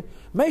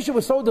 Moshe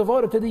was so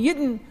devoted to the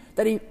Yidden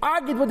that he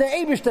argued with the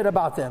Eibishter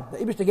about them. The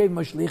Eibishter gave him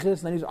a shlichus, and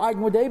then he was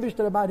arguing with the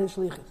Eibishter about his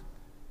shlichus.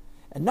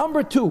 And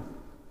number 2,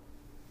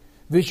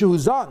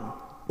 Vishuzan,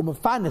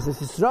 Umafanis, is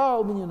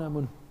Yisrael Binyan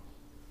Amunah.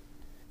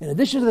 In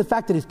addition to the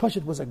fact that his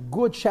Pashat was a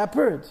good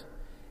shepherd,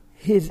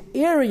 his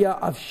area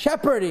of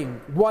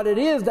shepherding, what it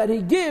is that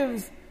he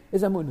gives,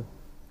 is Amunah.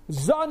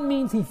 Zon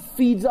means he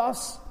feeds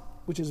us,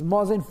 which is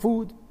mazen,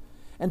 food.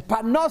 And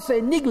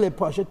Parnasa, Nigle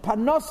Pashat,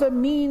 Parnasa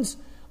means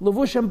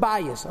Levush and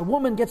Bayis. A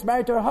woman gets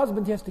married to her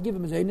husband, he has to give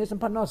him Mezenis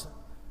and Parnasa.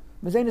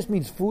 Mezenis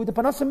means food, the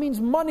Parnasa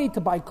means money to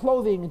buy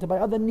clothing and to buy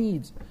other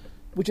needs,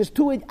 which is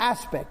 2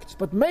 aspects.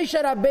 But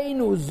Moshe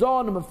Rabbeinu,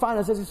 Zon,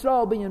 Mefanas, says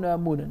Yisrael Binyan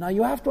Amunah. Now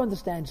you have to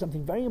understand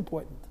something very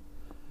important.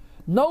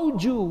 No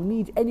Jew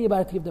needs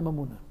anybody to give them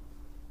Amunah.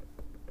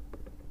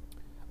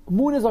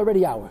 Amunah is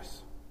already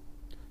ours.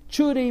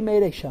 Churi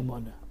Meiresh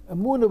Amunah.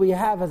 Amunah we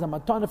have as a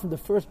matana from the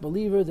first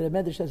believers. The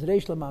Medrash says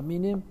Reish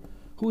Ma'aminim.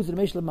 Who's the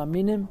Reish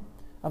Ma'aminim?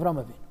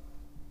 Avraham Avinu.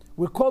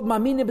 We're called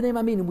Ma'aminim b'nei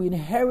Ma'aminim. We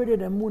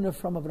inherited Amunah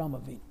from Avraham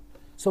Avinu.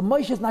 So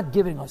Moshe is not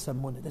giving us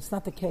Amunah. That's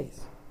not the case.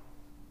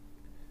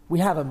 We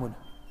have Amunah.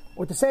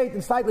 Or to say it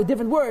in slightly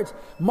different words,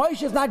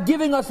 Moshe is not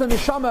giving us a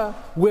neshama,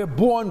 we're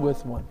born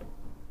with one.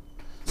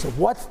 So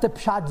what's the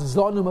pshat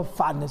zonum of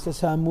fadness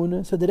as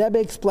Amunah? So the Rebbe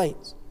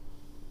explains.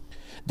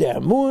 The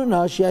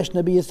Amunah sheyesh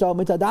nabi Yisrael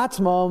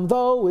mitadatzmam,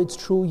 though it's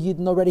true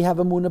Yidden already have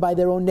Amunah by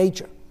their own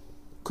nature.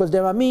 Because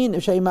they're Amin,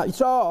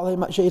 Yisrael,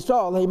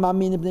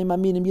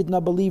 Yidden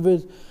are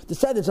believers,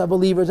 descendants are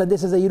believers, and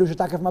this is a Yerush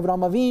Takaf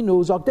Avram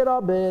Avinu, Zokter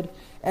Aber,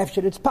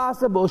 Efsher, it's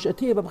possible,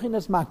 Shatir,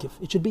 Babchinas Makif.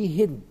 It should be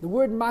hidden. The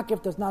word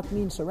Makif does not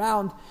mean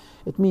surround,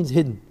 it means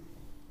hidden.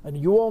 And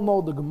you all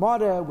know the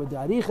Gemara with the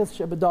Arichas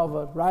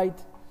Shebedavar, right?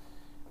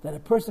 That a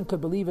person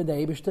could believe in the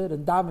Eibishter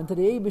and daven to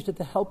the Eibishter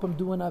to help him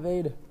do an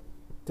Aveda,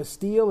 to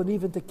steal and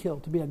even to kill,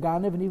 to be a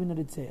Ganev and even a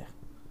Ritzech.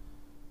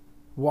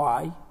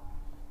 Why?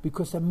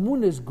 Because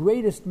Amunah's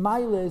greatest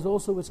Maila is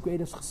also its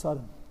greatest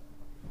Chesaron.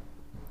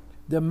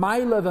 The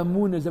Maila of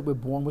Amunah is that we're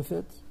born with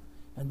it,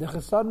 and the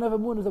Chesaron of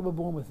Amunah is that we're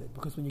born with it.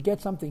 Because when you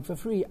get something for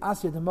free,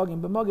 Asya the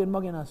Magin, B'Magin,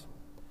 Magin Asya.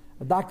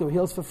 A doctor who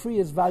heals for free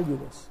is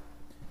valueless.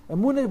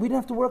 Emunah, we don't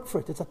have to work for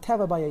it. It's a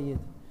teva by a yid.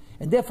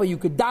 And therefore you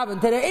could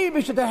daven to the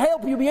Eibishter to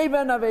help you be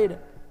able to aveda.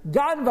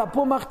 Ganva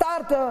pu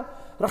machtarta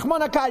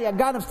Rachmana Karya.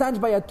 Ganav stands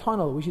by a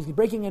tunnel which is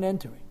breaking and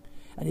entering,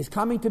 and he's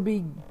coming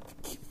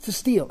to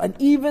steal, and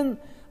even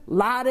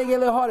Lareg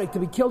Elehorik, to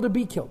be killed or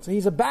be killed. So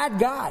he's a bad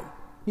guy.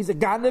 He's a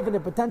Ganav and a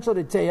potential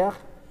Ritzeach,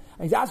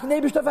 and he's asking the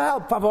Eibishter for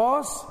help.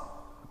 Favos,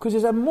 because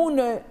his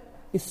emunah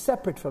is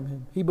separate from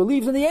him. He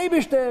believes in the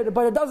Eibishter,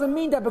 but it doesn't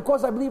mean that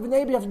because I believe in the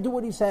Eibishter I have to do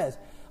what he says.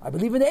 I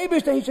believe in the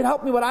Eibishter, he should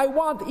help me what I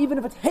want, even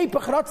if it's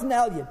Heipach Ratzon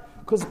Elyon.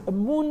 Because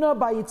emunah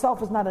by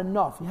itself is not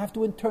enough. You have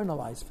to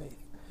internalize faith.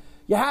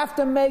 You have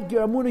to make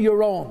your emunah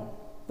your own.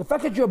 The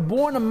fact that you're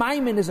born a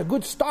Maimon is a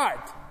good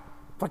start.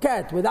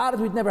 Forget, without it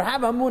we'd never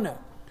have emunah.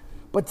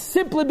 But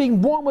simply being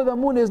born with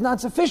emunah is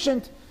not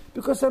sufficient,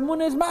 because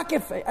emunah is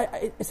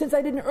makif. Since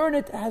I didn't earn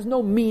it, it has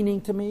no meaning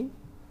to me.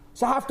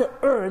 So I have to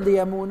earn the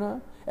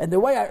emunah. And the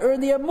way I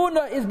earn the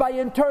emunah is by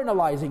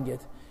internalizing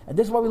it. And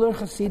this is why we learn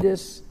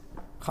Chassidus,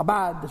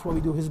 Chabad, that's what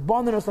we do. His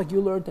bondiness like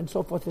you learned, and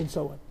so forth and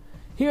so on.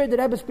 Here the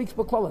Rebbe speaks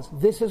B'Klalos.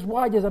 This is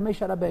why there's a Moshe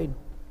Rabbeinu.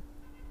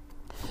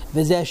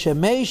 The fact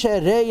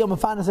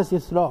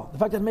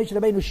that Moshe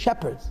Rabbeinu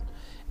shepherds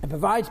and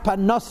provides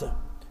parnasa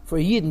for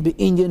Yidden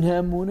B'Inyan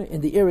Ha'emunah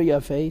in the area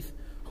of faith,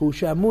 Hu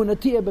She'emunah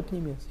Tiyeh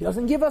B'Pnimiyos. He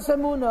doesn't give us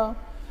emunah,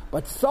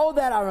 but so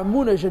that our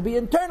emunah should be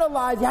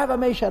internalized, you have a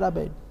Moshe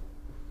Rabbeinu.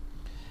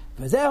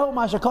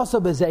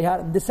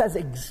 And this says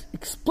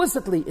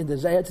explicitly in the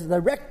Zayar, it's a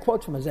direct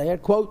quote from a Zayar,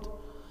 quote,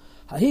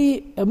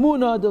 Hahi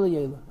emunah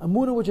d'l'yela,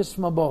 emunah which is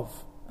from above,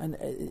 and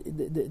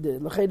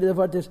the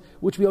word is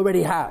which we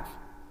already have.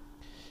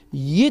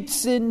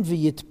 Yitzin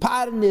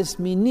v'yitparnis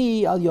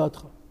mini al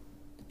yotcha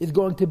is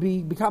going to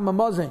become a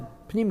mazon,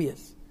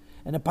 pnimius,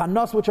 and a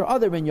panos which are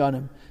other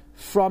inyanim,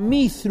 from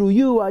me through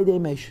you aydei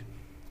Moshe.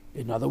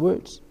 In other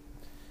words,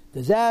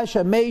 the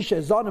Zayar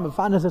Moshe zonim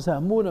v'fanas es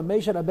emunah,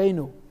 Moshe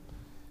Rabbeinu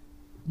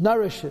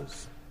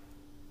nourishes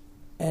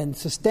and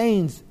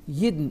sustains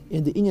Yidden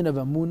in the inyan of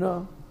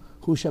emunah,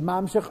 who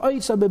shamam shech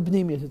oitza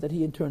bebnimiyas, that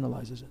he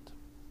internalizes it.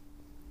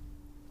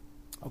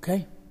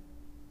 Okay?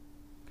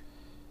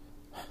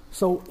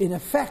 So, in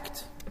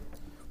effect,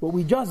 what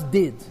we just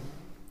did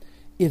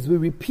is we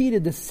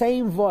repeated the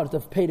same word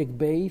of Perek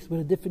Beis with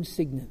a different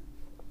signal.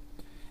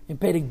 In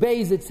Perek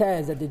Beis it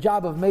says that the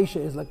job of Moshe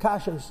is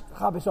lakashas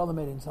chabes olam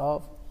ein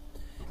sof,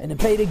 and in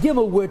Perek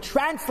Gimel we're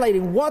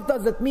translating what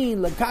does it mean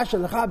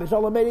lakashas chabes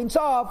olam ein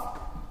sof,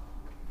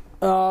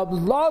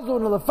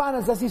 lazun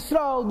lefanas as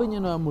Yisrael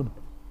binyan ha'emunah.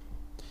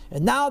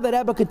 And now the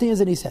Rebbe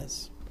continues and he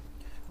says,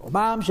 the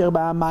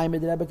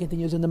Rebbe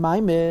continues in the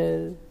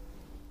Maimer,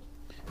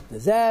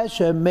 that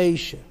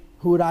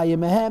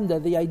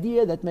the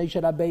idea that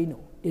Moshe Rabbeinu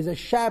is a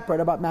shepherd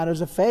about matters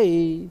of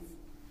faith,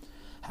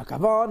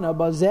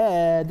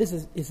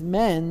 this is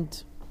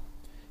meant,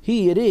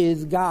 it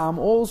is gam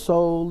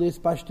also to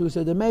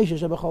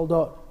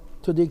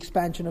the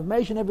expansion of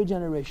Moshe in every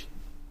generation.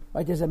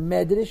 Right? There's a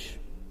there's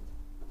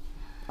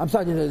a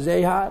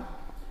Zehar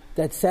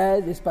that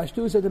says it's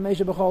Pashtusa the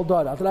Moshe B'chol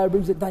Dor. Al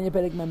brings it Tanya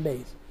Perek Mem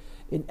Beis.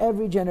 In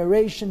every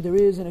generation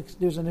there's an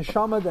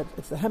neshama that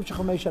it's the Hemshech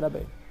of Moshe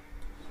Rabbeinu.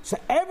 So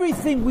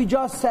everything we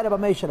just said about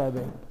Moshe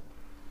Rabbeinu,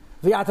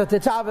 V'yata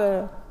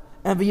Tetzaveh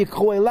and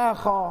V'yikchu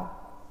Elecha,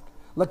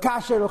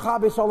 L'kasher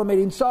L'chabes Olam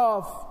Ein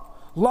Sof,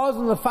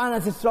 Lazon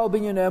L'fanas Yisrael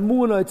Binyan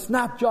Ha'emunah. It's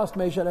not just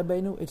Moshe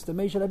Rabbeinu; it's the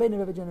Moshe Rabbeinu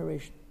of every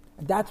generation.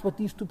 And that's what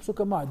these two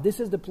psukim are.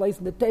 This is the place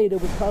in the Torah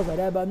which tells the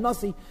Rebbe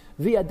Nasi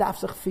via Daf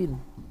Sechfilin.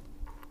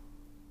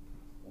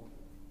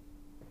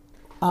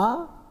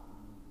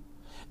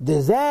 The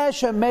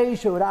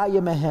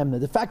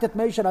fact that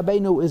Moshe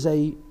Rabbeinu is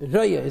a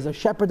raya, is a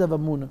shepherd of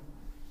emunah.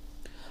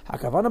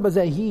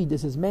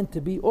 This is meant to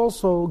be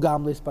also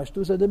gamlis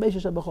pashtusa the Moshe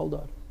B'chol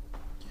Dor,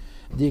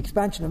 the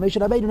expansion of Moshe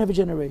Rabbeinu in every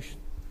generation.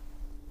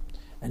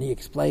 And he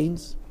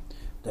explains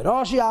the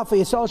Rashi Alpha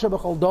Yisrael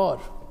B'chol Dor,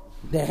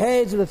 the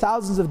heads of the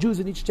thousands of Jews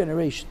in each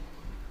generation.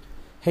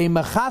 Hey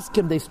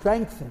machaskim, they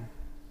strengthen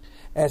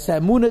as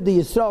emunah the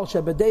Yisrael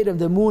shebededim,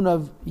 the emunah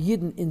of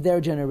Yidden in their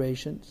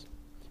generations.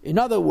 In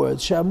other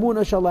words,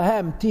 she'emunah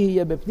shalahem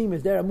tihiyah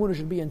bepnimis, their emunah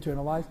should be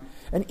internalized,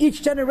 and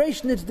each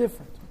generation is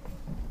different.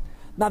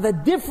 Now the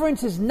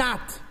difference is not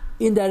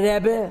in the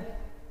Rebbe,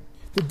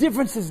 the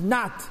difference is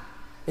not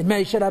in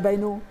Moshe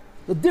Rabbeinu,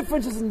 the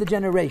difference is in the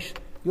generation.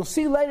 You'll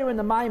see later in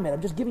the Maimed, I'm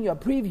just giving you a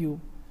preview,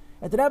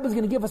 that the Rebbe is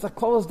going to give us a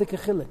close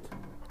dekachilik.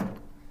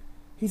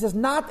 He says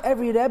not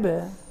every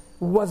Rebbe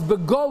was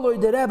begoloi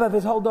the Rebbe of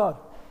his whole dor.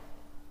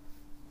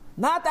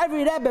 Not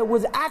every Rebbe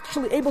was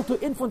actually able to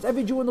influence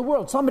every Jew in the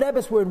world. Some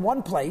Rebbes were in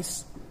one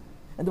place,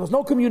 and there was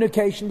no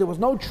communication, there was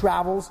no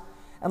travels,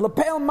 and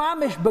Lepeil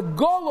Mamish,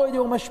 Begoloi, they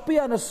were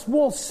mashpia on a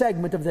small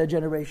segment of their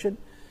generation.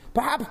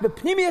 Perhaps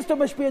Bepnimius to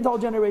mashpia in the whole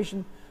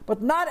generation,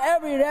 but not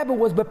every Rebbe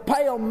was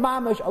Bepeil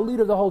Mamish, a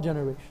leader of the whole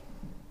generation.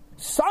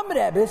 Some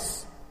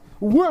Rebbes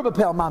were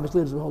Bepeil Mamish,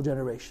 leaders of the whole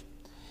generation.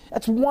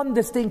 That's one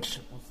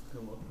distinction.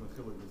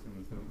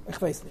 Ich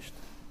weiß nicht.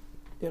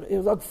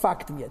 Ich sage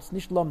Fakten jetzt,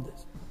 nicht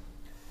Lomdes.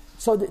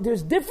 So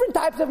there's different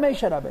types of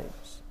Moshe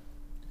Rabbeinus.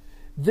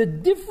 The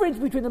difference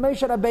between the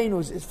Moshe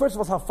Rabbeinus is, first of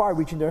all, how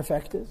far-reaching their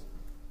effect is.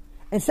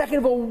 And second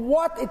of all,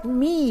 what it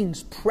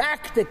means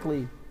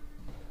practically.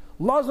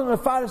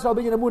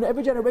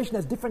 Every generation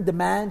has different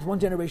demands. One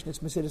generation it's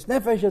Mesiras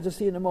Nefesh, as you'll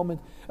see in a moment.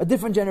 A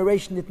different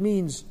generation it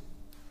means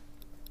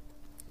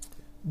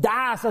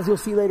Das, as you'll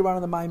see later on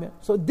in the Maimer.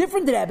 So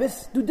different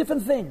Rebbes do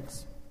different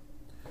things.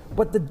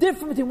 But the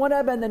difference between one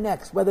Rebbe and the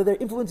next, whether they're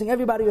influencing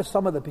everybody or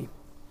some of the people,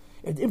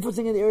 if they're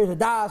influencing in the areas of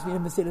Das,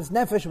 Mesiras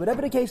Nefesh,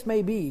 whatever the case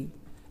may be,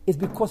 is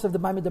because of the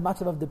Maimer, the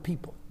Matzav of the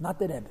people, not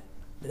the Rebbe.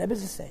 The Rebbe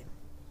is the same.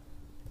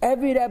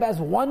 Every Rebbe has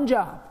one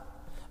job.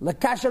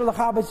 L'kasher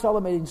l'chav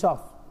Yisrael made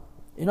himself.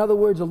 In other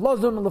words,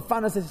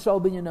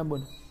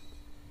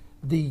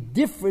 the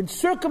different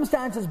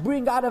circumstances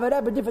bring out of a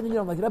Rebbe different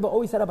than like the Rebbe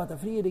always said about the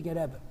Frierdiker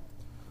Rebbe.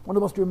 One of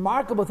the most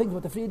remarkable things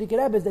about the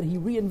Frierdiker Rebbe is that he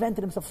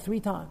reinvented himself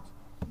 3 times.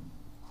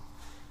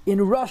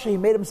 In Russia, he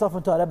made himself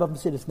into a Rebbe of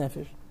Mesiras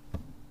Nefesh.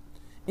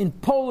 In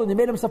Poland, he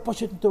made himself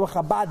push it into a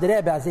Chabad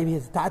Rebbe, as if he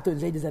has a tattoo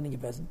and Zaydes and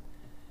gewesen.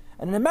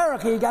 And in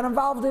America, he got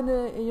involved in,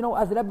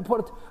 as the Rebbe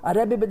put it, a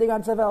Rebbe bei der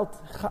ganzen Welt,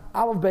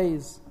 Aleph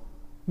Beis,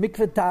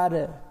 Mikveh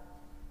Tare,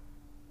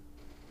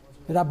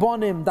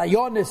 Rabbonim,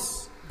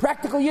 Dayonis,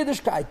 practical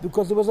Yiddishkeit,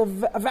 because there was a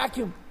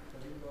vacuum.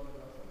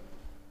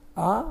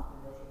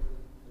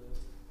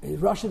 In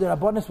Russia, the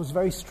Rabbonis was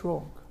very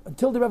strong.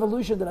 Until the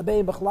revolution, the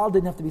Rabbeim Bechlal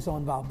didn't have to be so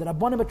involved. The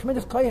Rabbonim were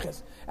tremendous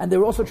koiches, and they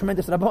were also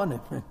tremendous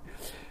Rabbonim.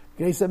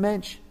 Grace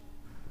Mensch.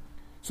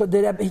 So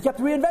he kept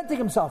reinventing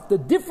himself. The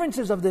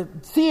differences of the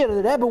theater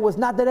of the Rebbe was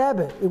not the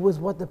Rebbe. It was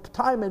what the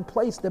time and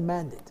place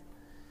demanded.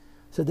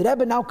 So the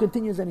Rebbe now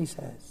continues and he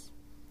says,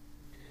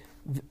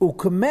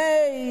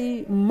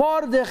 Ukmei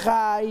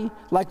Mordechai,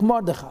 like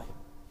Mordechai.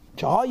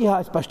 He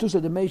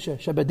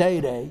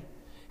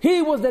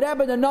was the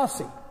Rebbe the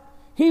Nasi.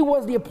 He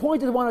was the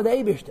appointed one of the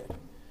Eibishter.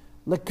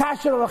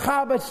 L'kasher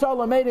l'chabet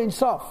sol made in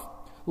sof.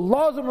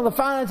 Lozum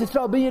l'fanat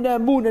Yisrael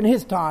b'yinei moon in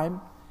his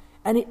time.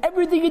 And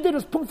everything he did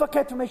was pum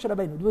faket from Moshe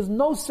Rabbeinu. There was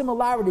no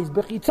similarities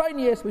between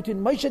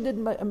Moshe did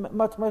and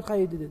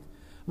Mordechai did it.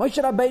 Moshe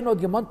Rabbeinu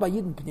had gemont by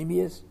Yidden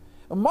Pnimiyas.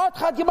 And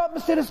Mordechai had gemont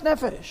Mesiras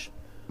Nefesh.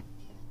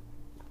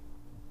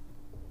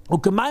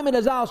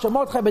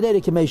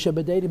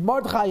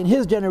 Mordechai in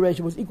his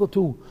generation was equal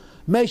to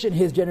Moshe in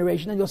his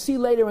generation, and you'll see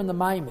later in the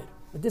Maimer.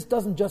 But this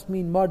doesn't just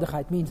mean Mordechai,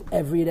 it means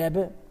every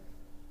Rebbe.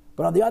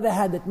 But on the other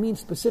hand, it means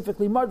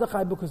specifically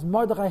Mordechai, because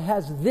Mordechai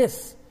has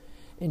this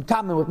in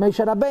common with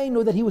Moshe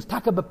Rabbeinu, that he was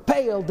Taka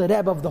B'Peil, the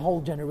Rebbe of the whole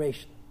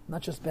generation,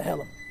 not just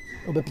Behelim,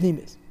 or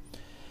B'Pnimis.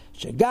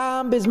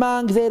 Shegam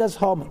Bizman Gzeiras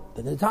Homer,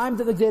 in the times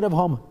of the Gzeir of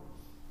Homer.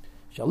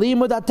 Learning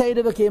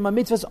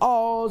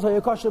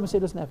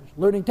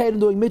Torah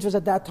and doing mitzvahs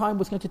at that time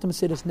was connected to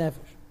Mesiras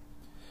Nefesh.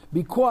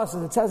 Because,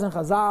 as it says in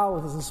Chazal,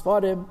 it says in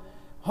Sfarim,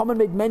 Haman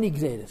made many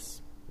Gzeiras.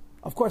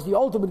 Of course, the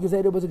ultimate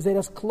Gzeira was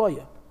Gzeiras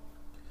Kloya.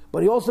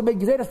 But he also made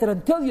Gzeiras that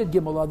until Yud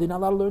Gimel, they're not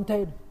allowed to learn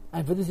Torah.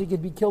 And for this, he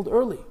could be killed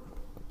early.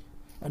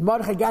 And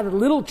Mordechai gathered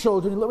little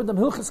children, he learned them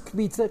Hilchas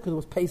Kmitze, because it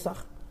was Pesach,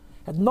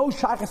 had no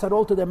shachas at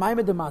all to their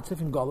Maimed de Matzif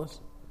in Golas,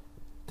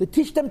 to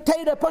teach them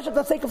Torah, push up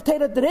the sake of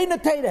Torah, there ain't no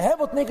Torah,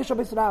 Hevot Nekesh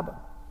Shabbat Rabbah.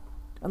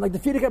 And like the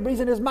Frierdiker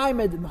brings in his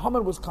Maimed,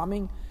 Haman was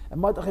coming,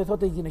 and Mordechai thought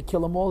that he's going to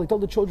kill them all. He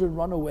told the children,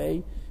 run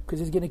away, because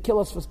he's going to kill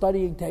us for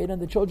studying Torah.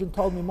 And the children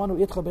told me, Manu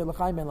Itcha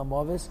Be'Lachayim En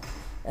Lamovis.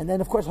 And then,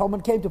 of course,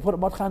 Haman came to put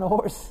Mordechai on a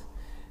horse.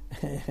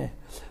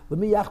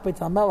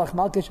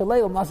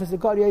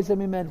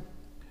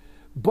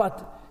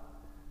 But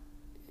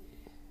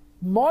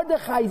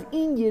Mordechai's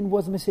Indian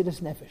was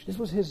Mesiras Nefesh. This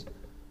was his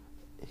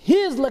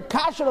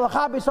lekasher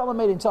l'chabi Solomon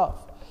made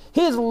himself.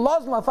 His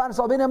loz l'afan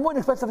Solomon amun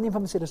expects something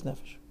from Mesiras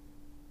Nefesh.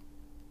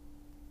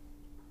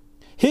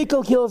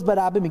 Hikel kills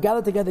barabim. He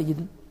gathered together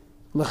Yidden.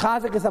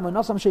 L'chazek is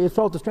amanosam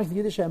sheyithol to strengthen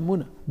Yiddish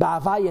emunah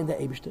ba'avaya in the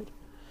Eibishter.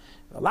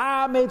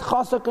 Allah made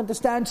chasek to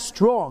stand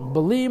strong.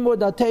 Belimud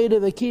ateidah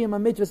v'kiyim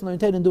mitzvahs and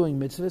learning and doing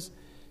mitzvahs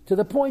to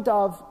the point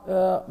of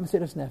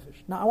Mesiras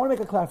Nefesh. Now I want to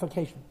make a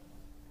clarification.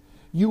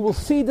 You will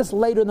see this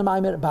later in the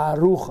Maimer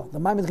Barucha. The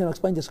Maimer is going to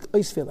explain this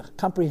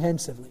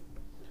comprehensively.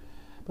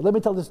 But let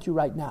me tell this to you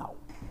right now.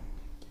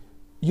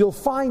 You'll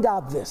find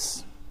out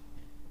this.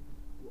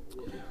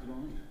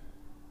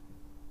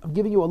 I'm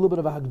giving you a little bit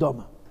of a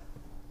Hagdoma.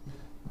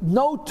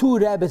 No two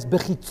Rebbes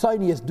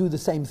Bechitzonius do the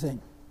same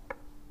thing.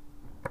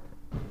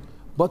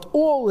 But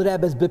all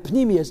Rebbes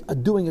Bepnimius are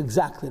doing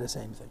exactly the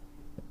same thing.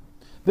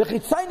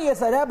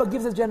 Bechitzonius, a Rebbe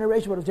gives his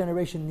generation what his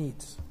generation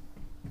needs.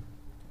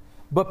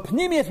 But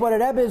Pnimius, what a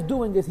Rebbe is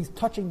doing is he's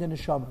touching the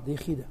neshama, the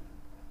Yechidah.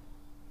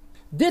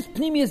 This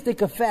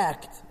Pnimiustic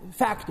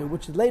factor,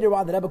 which later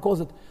on the Rebbe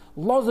calls it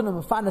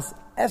Lozanim Mefanas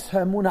Es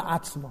Hamuna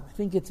Atzma. I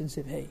think it's in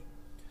Sivhei.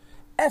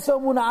 Es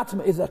Hamuna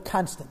Atzma is a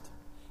constant.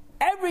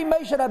 Every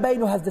Moshe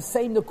Rabbeinu has the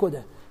same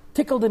nekuda.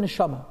 Tickle the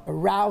neshama,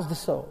 arouse the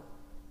soul.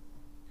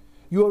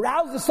 You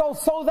arouse the soul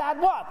so that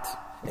what?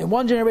 In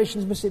one generation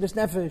is Mesiras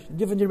Nefesh, in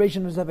different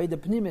generations is Aveda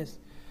Pnimis.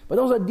 But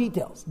those are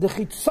details. The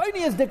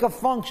Chitzonius Dika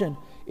function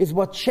is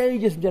what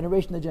changes from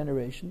generation to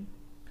generation.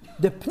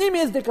 The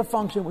Pnimius Dika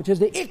function, which is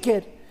the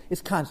Ikir,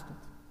 is constant.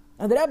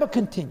 And the Rebbe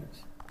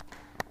continues.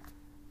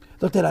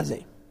 Dr.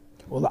 Razeh.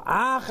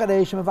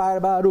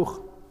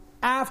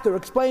 After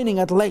explaining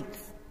at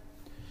length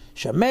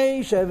the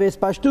Meisha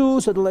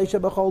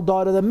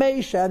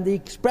and the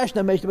expression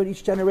of Meisha about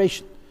each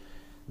generation,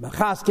 the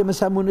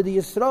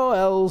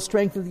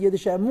strength of the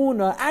Yiddish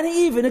Emunah, and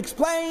he even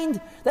explained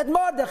that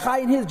Mordechai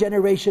in his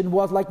generation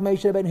was like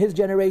Meisha in his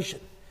generation,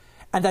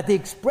 and that the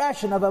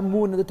expression of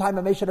Emunah at the time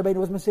of Meisha Rabbeinu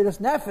was Mesiras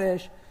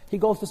Nefesh, he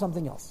goes to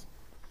something else.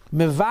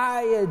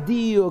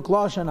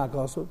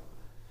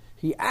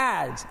 He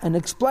adds and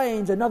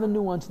explains another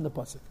nuance in the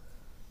pasuk.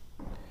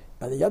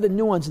 And the other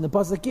nuance in the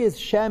pasuk is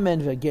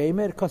Shemen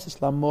v'Gemer kosis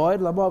lamoed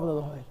lamoed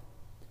v'lahoed.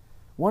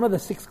 One of the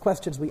 6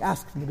 questions we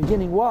asked in the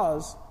beginning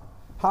was,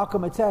 how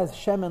come it says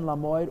Shemen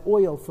lamoed,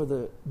 oil for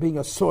the being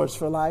a source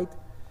for light?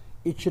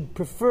 It should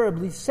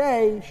preferably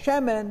say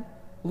Shemen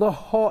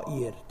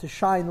lahoir, to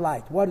shine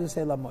light. Why does it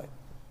say lamoed?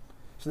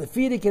 So the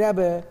Frierdiker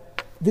Rebbe,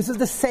 this is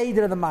the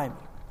Seder of the Maimer,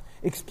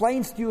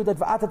 explains to you that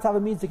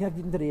Tetzaveh means to connect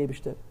into the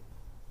Eibishter.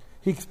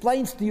 He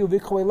explains to you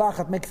V'choei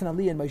lachat makes an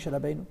aliyah in Moshe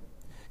Rabbeinu.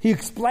 He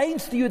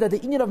explains to you that the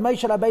inyan of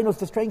Moshe Rabbeinu is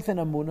to strengthen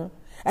Emunah,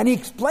 and he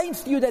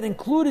explains to you that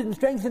included in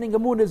strengthening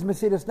Emunah is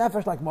Mesiras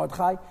Nefesh like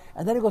Mordechai,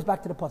 and then he goes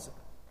back to the pasuk,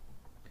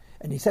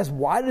 and he says,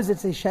 why does it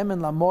say Shemen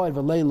lamoed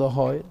v'lei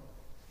lahoed?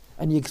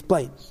 And he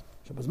explains,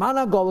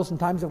 Shabazman HaGolus, in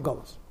times of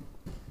Golus,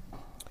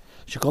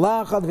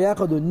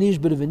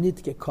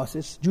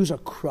 Jews are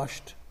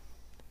crushed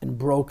and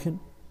broken,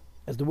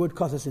 as the word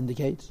kosis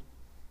indicates.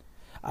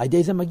 They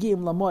reach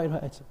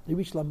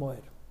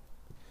lamoed.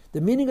 The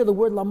meaning of the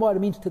word lamoed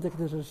means to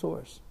the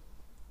source.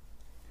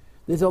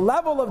 There's a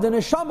level of the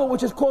neshama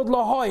which is called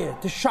lahoyer,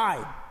 to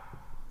shine.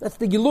 That's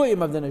the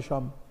giluyim of the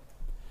neshama.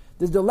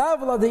 There's the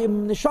level of the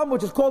neshama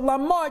which is called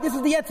lamoed. This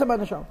is the yetzim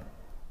neshama.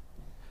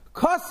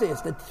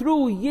 Kosis, that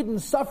through Yidden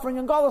suffering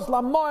and galus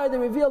lamoed, they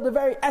reveal the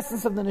very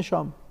essence of the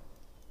neshama.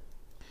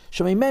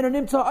 Shemay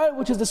nimtza,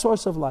 which is the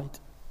source of light.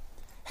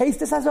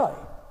 Hastis hazoy.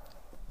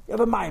 You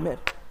have a maimer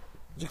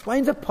which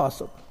explains a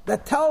pasuk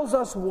that tells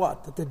us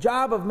what? That the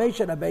job of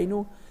Moshe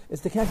Rabbeinu is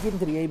to connect Yidden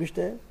to the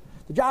Eibishter.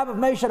 The job of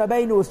Moshe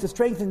Rabbeinu is to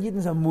strengthen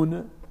Yidden's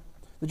Emunah.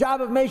 The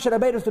job of Moshe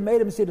Rabbeinu is to make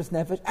him Mesiras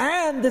Nefesh.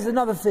 And there's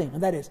another thing,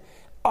 and that is,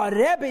 a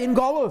Rebbe in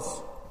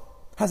Golus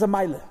has a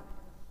Maile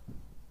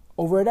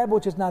over a Rebbe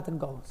which is not in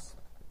Golus.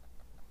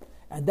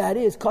 And that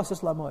is Kosis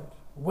Lamoed.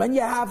 When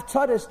you have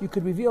Tzaddis, you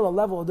could reveal a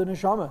level of the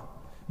Neshama,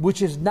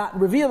 which is not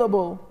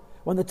revealable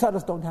when the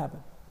Tzaddis don't happen.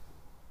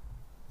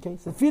 Okay,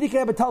 so Frierdiker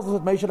Rebbe tells us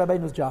what Moshe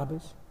Rabbeinu's job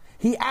is.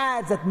 He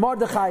adds that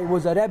Mordechai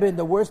was a Rebbe in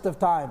the worst of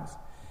times,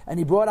 and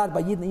he brought out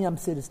by Yidden Iyam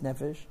Mesiras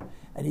Nefesh.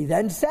 And he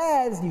then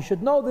says, you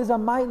should know there's a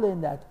mile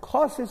in that.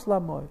 Kosis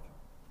lamoed.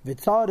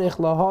 V'tzarech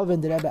lahav,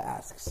 and the Rebbe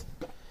asks,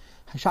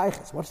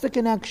 Hashayches, what's the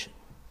connection?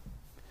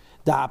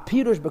 The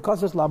apirush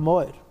b'kosis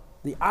lamoed,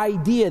 the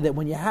idea that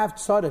when you have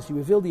tzaddis, you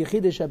reveal the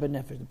Yechidah Sheba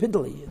Nefesh, the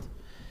Pintel Yid.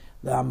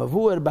 The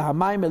Hamavur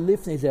b'hamaymer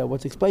lifnei zeh,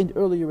 what's explained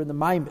earlier in the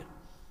Maimer.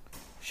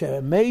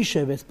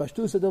 She'emeshe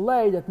v'espashtus, a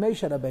delay that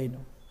Moshe Rabbeinu.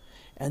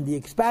 And the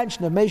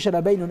expansion of Moshe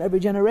Rabbeinu in every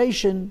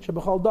generation,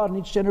 Shebechol Dar, in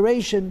each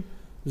generation,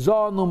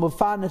 Zonu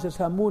Mufanis as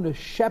Hamunah,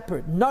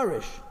 shepherd,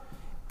 nourish,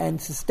 and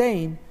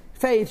sustain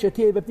faith.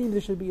 Shatir B'pnim,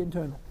 this should be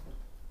internal.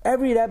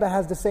 Every Rebbe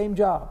has the same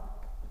job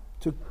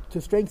to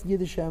strengthen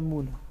Yiddish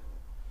Hamunah.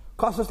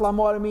 Kosos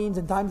Lamor means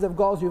in times of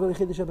goals you will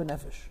Yiddish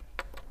Nefesh.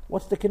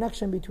 What's the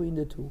connection between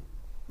the two?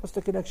 What's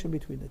the connection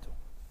between the two?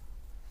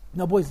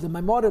 Now, boys,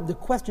 the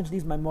questions to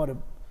these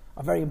Maimorim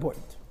are very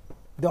important.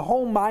 The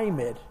whole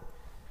Maimer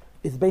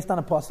is based on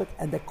a pasuk,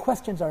 and the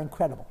questions are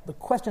incredible. The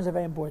questions are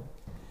very important.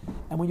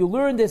 And when you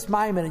learn this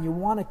Maimer and you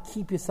want to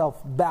keep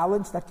yourself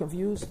balanced, not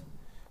confused,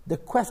 the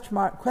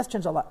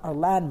questions are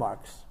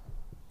landmarks.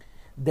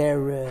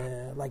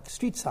 They're like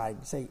street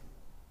signs. Say,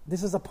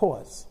 this is a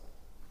pause.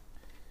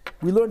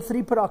 We learned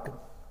 3 parakim.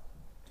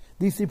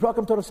 These 3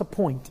 parakim taught us a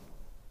point.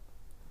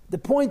 The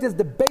point is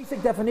the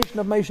basic definition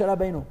of Moshe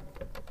Rabbeinu.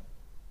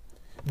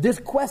 This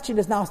question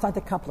is now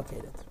starting to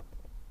complicate it.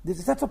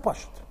 That's a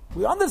pashut.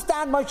 We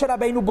understand Moshe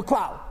Rabbeinu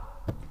b'klal.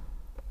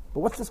 But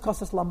what's this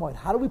Kosos Lamoed?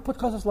 How do we put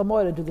Kosos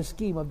Lamoed into the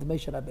scheme of the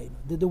Moshe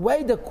Rabbeinu? The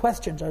way the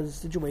questions are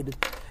situated,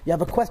 you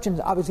have a question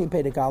obviously in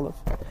Perek Aleph.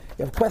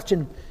 You have a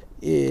question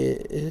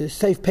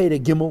Seif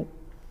Perek Gimel.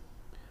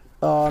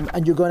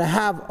 And you're going to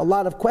have a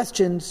lot of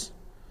questions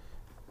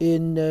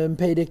in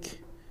Perek,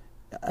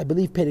 I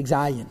believe Perek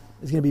Zayin.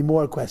 There's going to be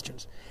more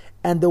questions.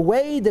 And the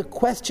way the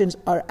questions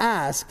are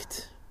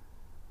asked,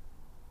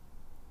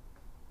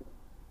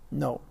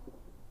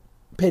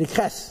 Perek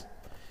Ches.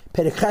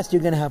 Perek Ches,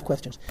 you're going to have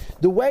questions.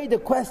 The way the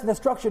questions are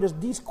structured is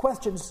these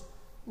questions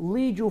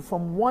lead you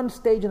from one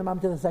stage in the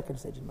Maimer to the second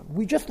stage in the Maimer.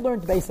 We just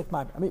learned basic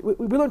Maimer. I mean,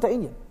 we learned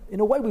Ta'inyan. In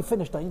a way, we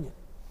finished Ta'inyan.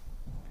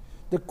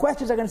 The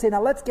questions are going to say,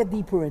 now let's get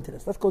deeper into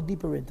this. Let's go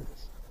deeper into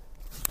this.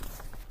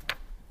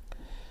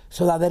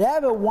 So that the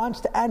Rebbe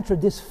wants to answer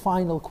this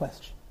final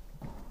question.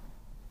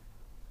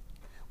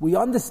 We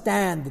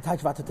understand the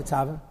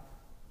Tetzaveh.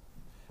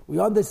 We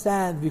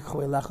understand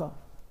V'choei lecha.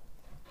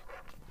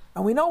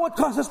 And we know what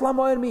Kosos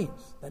Lamoed means.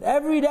 That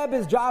every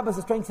Rebbe's job is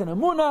to strengthen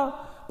Emunah,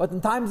 but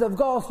in times of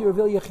Golus you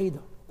reveal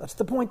Yechidah. That's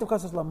the point of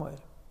Kasas Lamoyer.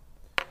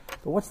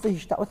 But what's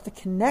the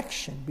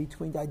connection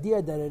between the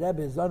idea that a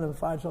Rebbe is done in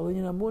Fire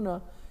Shalin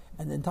Amuna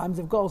and in times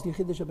of goals, the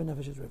Chiddush of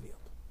Benefesh is revealed?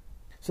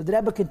 So the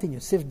Rebbe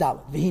continues, Sif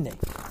Dalet, V'hinei.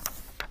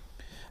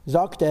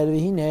 Zokter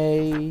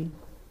V'hinei.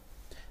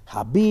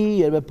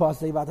 Habi Rebbe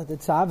Pasei Vata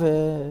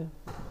Tetzaveh.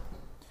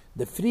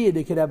 The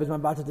Friedrich Rebbe's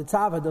man Vata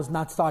Tetzaveh does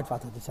not start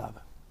Vata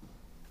Tetzaveh.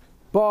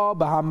 Bo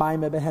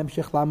B'hamayme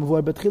B'hemshech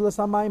Lamavor B'tchilas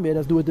HaMayme.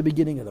 Let's do it at the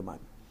beginning of the Mayme.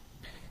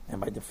 And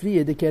by the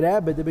Friedrich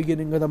Rebbe, the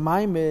beginning of the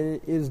Mayme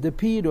is the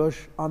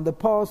Pirush on the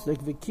Pasuk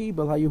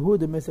V'kibel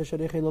HaYehudim Mesa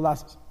Sharech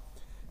Elolasas.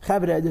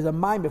 Chavre, there's a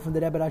Mayme from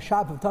the Rebbe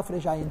Rashab of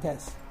Tafresh Ayin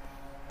Tes.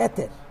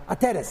 Eter,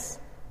 Ateres.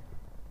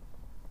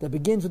 That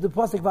begins with the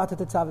Pasuk Vata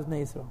Tetzaveh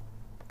Bnei Yisrael.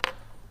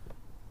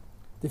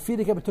 The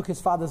Friedrich Rebbe took his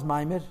father's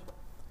Maymer,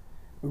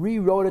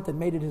 rewrote it and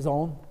made it his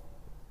own,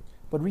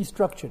 but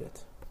restructured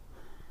it.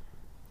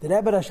 The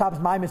Rebbe Rashab's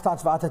Maymer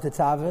starts Vata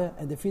Tetzaveh,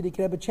 and the Friedrich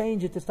Rebbe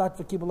changed it to start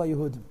V'kibel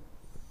HaYehudim.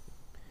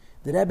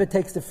 The Rebbe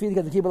takes the Friedrich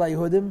of the Kibbutz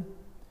Yehudim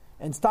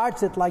and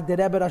starts it like the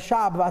Rebbe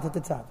Rashab Vata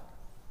Tetzaveh.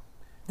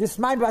 This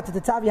Maymer Vata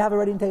Tetzaveh you have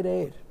already in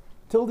Teireh.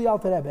 Till the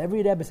Alter Rebbe.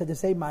 Every Rebbe said the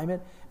same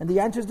Maymer, and the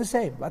answer is the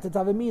same. Vata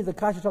Tetzaveh means the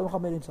Kasha Shalom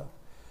Chamer Insa.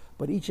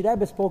 But each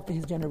Rebbe spoke to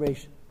his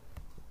generation.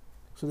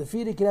 So the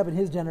Friedrich Rebbe in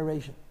his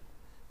generation,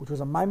 which was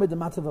a Maymer the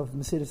Matzav of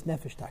Mesiris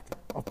Nefesh Tak,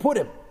 of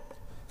Purim,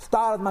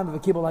 started Maymer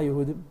V'Kibbutz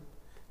Yehudim.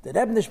 The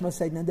Rebbe Nishma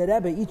said, and the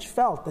Rebbe each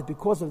felt that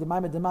because of the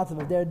Maymer the Matzav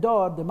of their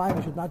door, the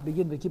Maymer should not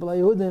begin V'Kibbutz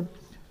Yehudim.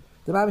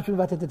 The Maimer should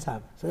be Vata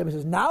Tetzaveh. So the Rebbe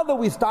says, now that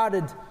we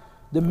started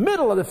the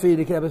middle of the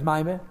Friedrich Rebbe's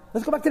Maimer,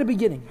 let's go back to the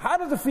beginning. How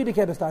does the Friedrich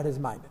Rebbe start his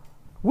Maimer?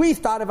 We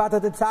started Vata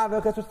Tetzaveh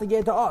because it's the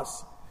gate to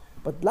us.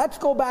 But let's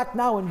go back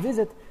now and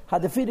visit how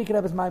the Friedrich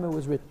Rebbe's Maimer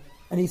was written.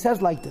 And he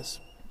says like this.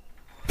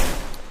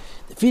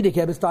 The Friedrich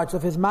Rebbe starts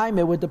off his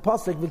Maimer with the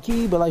Pasuk,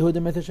 V'ki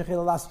b'layhudim eteshechel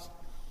alasas.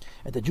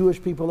 And the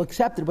Jewish people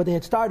accepted what they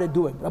had started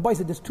doing. Rabbi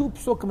said there's two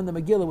psukim in the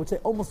Megillah which say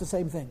almost the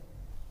same thing.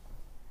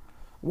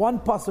 One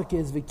pasuk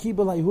is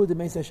V'kibel HaYehudim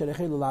Meiseh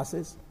Sherechei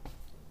L'Lasis,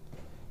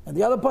 and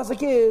the other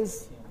pasuk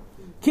is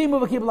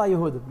Kimu V'kibel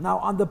HaYehudim. Now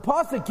on the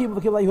pasuk Kimu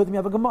V'kibel HaYehudim you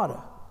have a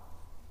Gemara,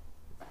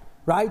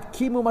 right?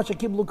 Kimu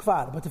Mashakiblu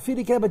Kfar. But the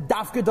Friedrich Rebbe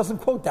Dafka doesn't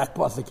quote that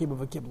pasuk Kimu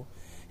V'kiblu.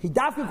 He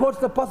Dafka quotes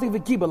the pasuk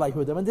V'kibel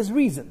HaYehudim, and there's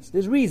reasons.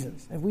 There's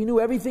reasons. If we knew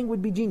everything,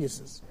 we'd be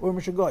geniuses or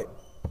Mishagoy.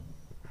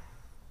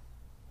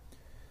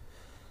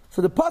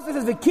 So the pasuk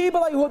says,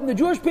 "V'kibel HaYehudim." The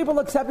Jewish people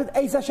accepted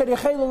Eisa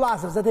Sherechei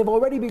L'Lasas, that they've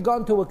already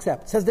begun to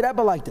accept. Says the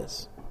Rebbe like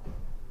this.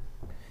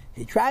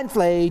 He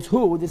translates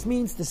who. This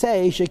means to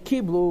say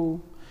Shekiblu,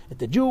 that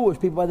the Jewish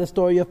people by the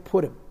story of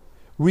Purim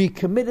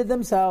recommitted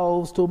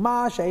themselves to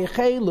Ma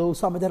Sheichelu,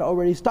 something that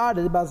already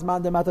started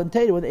Bazman de Matan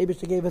Torah when the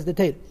Eibush gave us the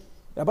Torah.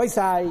 Rabbi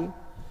say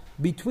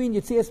between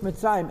Yetzias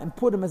Mitzrayim and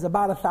Purim is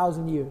about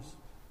 1,000 years.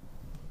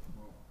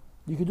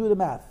 You can do the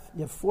math.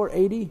 You have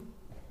 480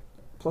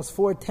 plus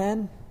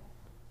 410.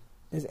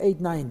 Is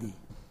 890,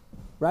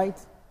 right?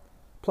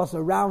 Plus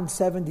around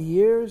 70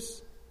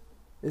 years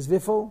is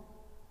Vifel,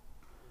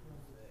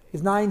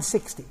 is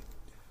 960.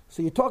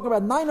 So you're talking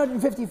about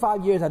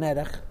 955 years on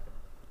Erech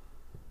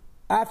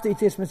after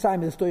Yetzias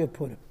Mitzrayim, the story of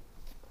Purim.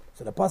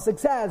 So the pasuk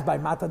says by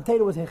Matan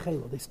Torah was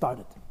Hechelu, they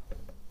started.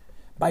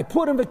 By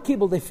Purim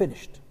V'Kibul they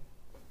finished.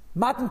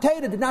 Matan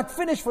Torah did not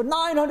finish for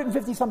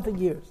 950 something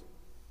years.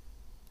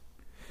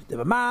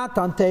 The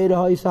Matan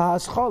Torah the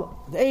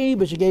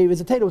Eibush gave us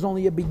the Torah was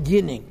only a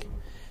beginning.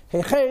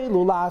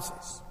 Hechelu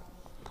lasis.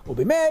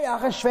 Ubimei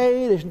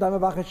Achashvedish, in time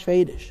of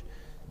Achashvedish.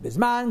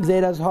 Bisman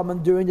Gzeras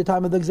Haman, during the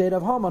time of the Gzera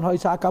of Haman,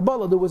 Hoysa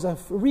Kabbalah, there was a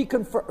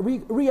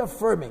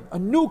reaffirming, a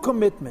new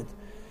commitment.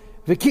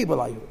 V'kibel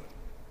HaYehudim.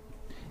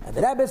 And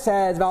the Rebbe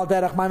says,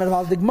 Valderach Maimer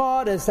Val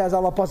Digmar, says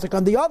Allah Pasuk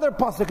on the other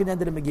Pasuk in the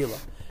end of the Megillah.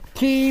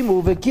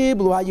 Kimu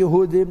v'kiblu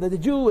HaYehudim, that the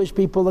Jewish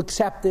people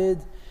accepted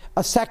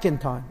a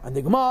second time. And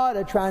the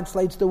Gemara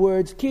translates the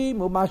words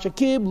Kimu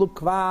Mashakiblu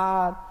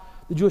Kvar.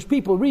 The Jewish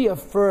people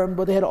reaffirmed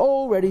what they had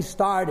already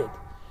started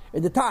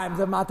in the times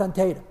of Matan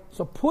Torah.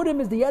 So Purim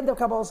is the end of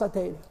Kabbalah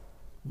Satera.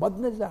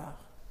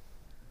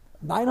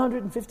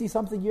 950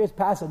 something years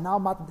pass and now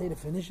Matan Torah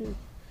finishes.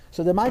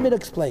 So the Maimon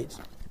explains.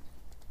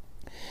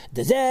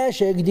 When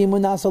Yidden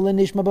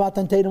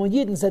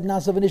said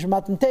Nasa v'nishma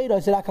Matan Torah, I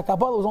said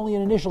Kabbalah was only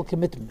an initial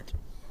commitment.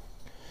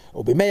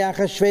 In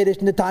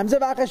the times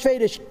of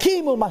Achashvedish,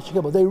 Kimu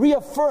Mashkabel, they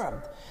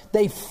reaffirmed,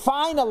 they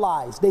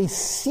finalized, they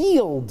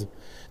sealed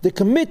the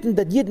commitment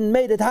that Yidden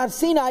made at Har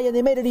Sinai, and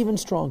they made it even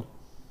stronger.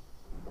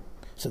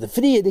 So the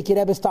Friedrich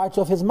Rebbe starts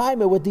off his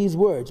Maimer with these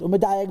words.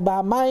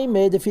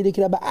 The Friedrich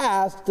Rebbe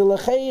asked,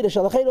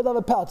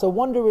 it's a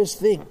wondrous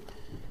thing.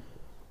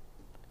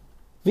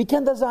 We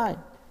can design.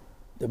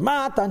 The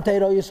Matan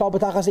Torah Yisrael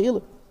b'tachas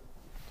Eilim.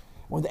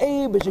 When the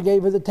Eibush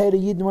gave us the Torah,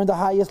 Yidden were in the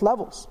highest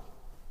levels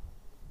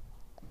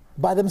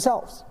by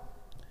themselves.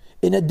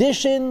 In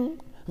addition,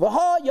 there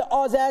was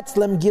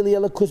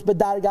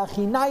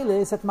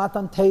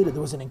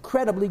an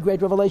incredibly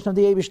great revelation of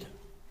the Eibush.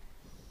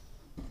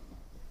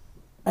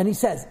 And he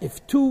says,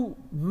 if 2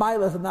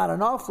 miles are not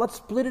enough, let's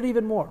split it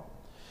even more.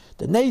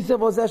 The Neitzav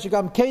was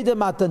Eshigam Kedem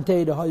Matan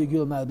Teda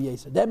Hayugil Mal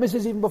B'Yesa. That means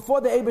even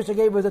before the Eibusha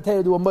gave us a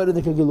Teda to a murder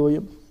the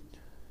Kagiluyim.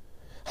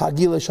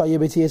 Hagila Shaya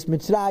B'Tzias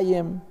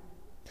Mitzrayim.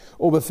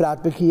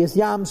 Ubefrat B'Kiyas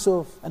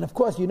Yamsuf. And of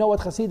course, you know what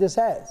Chassidus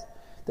says.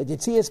 That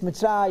Yetzias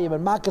Mitzrayim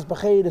and Makas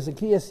B'Cheres and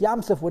Kiyas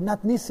Yamsuf were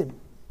not Nisim.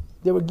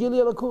 They were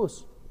Gilead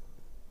Lakus.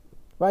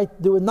 Right?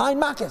 There were 9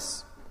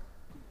 Makas.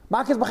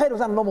 Makas B'Cheres was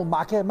not a normal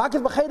Makkah.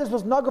 Makas B'Cheres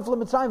was Nagaf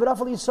L'Mitzrayim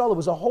V'Rafal Yisrael. It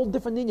was a whole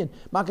different union.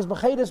 Makas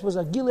B'Cheres was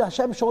a Gilead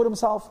Hashem showed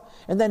himself.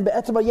 And then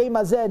Be'etzem Hayem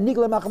Hazeh,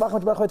 Nigla Machmach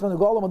Machmach from the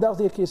Golem, Model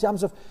Kiyas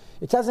Yamsuf.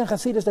 It says in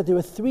Chassidus that there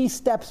were 3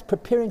 steps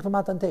preparing for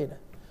Matan Teda.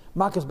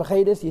 Makas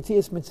B'Cheres,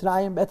 Yetzias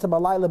Mitzrayim, Be'etzem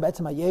Halayla,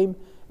 Be'etzem Hayem,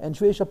 and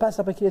Shvei Shal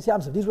Pesach B'Kiyas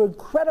Yamsuf. These were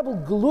incredible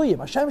Geluyim.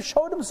 Hashem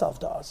showed himself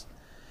to us.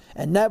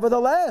 And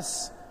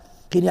nevertheless,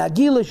 when the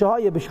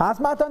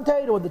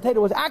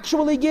Teda was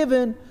actually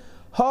given,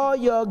 it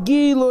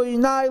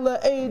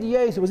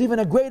was even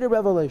a greater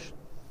revelation.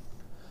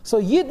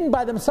 So Yidden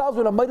by themselves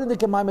were a Meidendik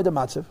Maimad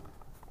Matzav.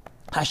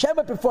 Hashem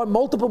had performed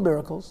multiple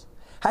miracles.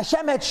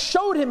 Hashem had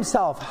showed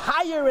himself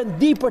higher and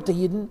deeper to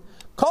Yidden,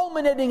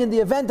 culminating in the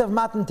event of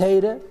Matan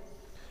Teda.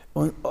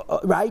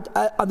 Right?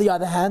 On the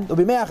other hand, in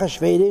the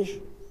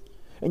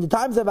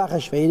times of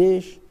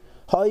Achashverosh,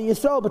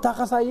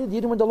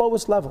 Yidden were the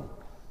lowest level.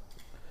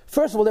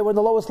 First of all, they were in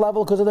the lowest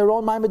level because of their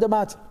own Maimad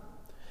Matzav.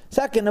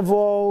 Second of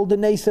all, the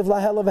Neisiv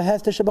Lahel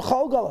V'Hester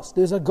Shebachol Golos.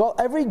 There's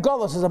every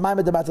Golos is a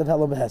Maimad Matzav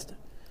Hel V'Hester.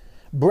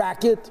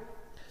 Bracket.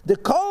 The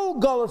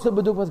Kol Golos of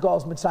Bedukmas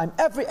Golos Mitzrayim.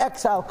 Every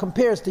exile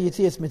compares to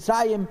Yetzias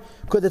Mitzrayim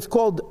because it's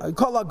called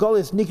Kol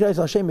HaGolos Nikra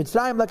Hashem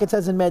Mitzrayim, like it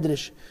says in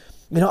Medrash.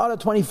 In Order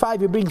 25,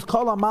 he brings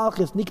Kol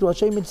HaMalchis Nikra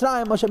Hashem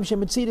Mitzrayim, Hashem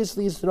Shem Mitziris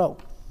L'Yisrael.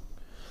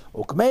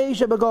 Ukmei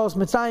Shebegolos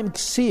Mitzrayim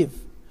Ksiv.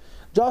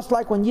 Just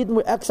like when Yidden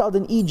were exiled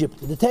in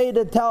Egypt, the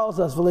Torah tells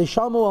us,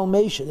 "V'leishamu al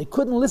Moshe," they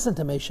couldn't listen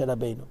to Moshe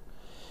Rabbeinu.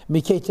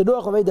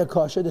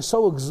 They're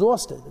so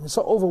exhausted, they're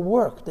so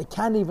overworked, they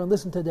can't even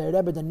listen to their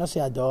Rebbe, the Nasi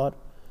Adar.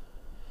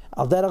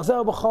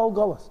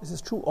 This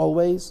is true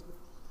always.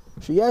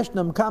 There's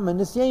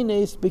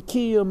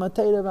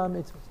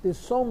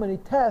so many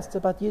tests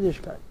about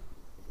Yiddishkeit.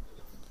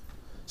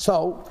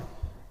 So,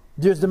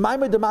 there's the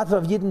Maimad Matzav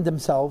of Yidden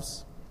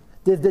themselves.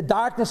 There's the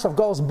darkness of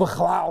Golos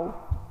B'chlal.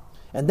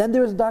 And then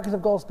there is the darkness of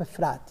Golos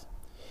Befrat.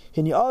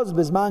 In the Oz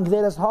Bizman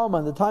Gzeres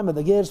Haman, the time of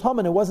the Geres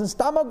Haman, it wasn't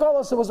Stama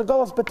Golos, it was a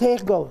Golos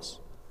B'teich Golos.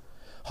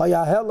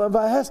 Hayahel and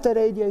Vahester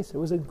Eidyes. It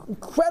was an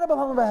incredible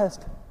Haman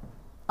Vahester.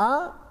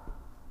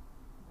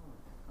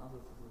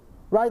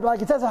 Right,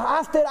 like it says,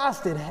 Aster.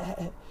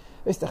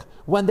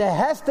 When the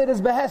Hester is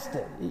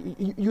Behester,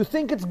 you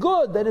think it's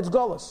good, then it's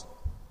Golos.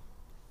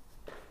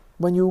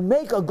 When you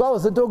make a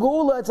Golos into a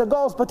Geula, it's a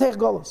Golos B'teich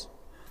Golos.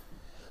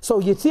 So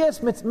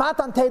Yetzias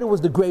Matan Teda was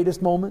the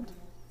greatest moment.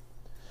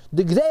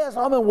 The Gzeres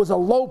Haman was a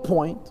low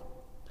point.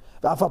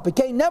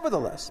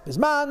 Nevertheless,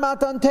 Bisman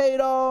Matan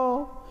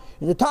Teda,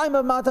 in the time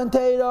of Matan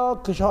Teda,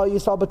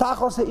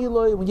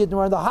 when you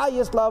were on the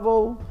highest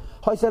level,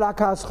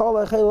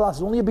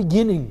 it's only a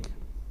beginning.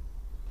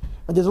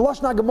 And there's a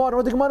Lashon Gemara,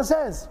 what the Gemara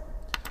says.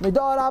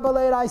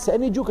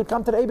 Any Jew could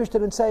come to the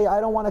Eibishter and say,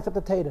 I don't want to accept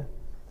the Teda.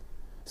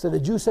 So the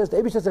Jew says, the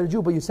Eibishter says to the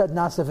Jew, but you said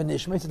Nasav and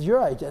Ishma. He says, you're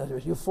right,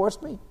 you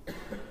forced me.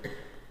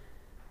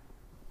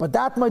 But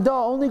that Maidah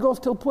only goes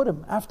till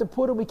Purim. After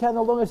Purim, we can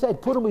no longer say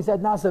it. Purim, we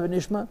said Nasav and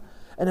Ishma.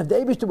 And if the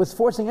Eibishter was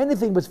forcing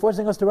anything, was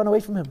forcing us to run away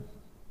from him.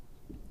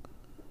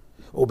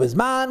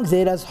 Ubezman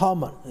Gzeres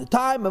Haman. The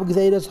time of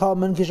Gzeres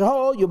Haman,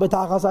 Kishahol,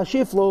 Yubatachas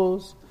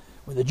HaShiflos.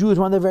 When the Jews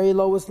were on the very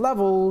lowest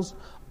levels,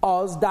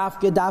 Oz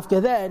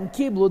Dafke, then,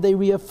 Kiblu, they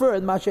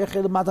reaffirmed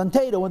Mashechel Matan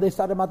Teda when they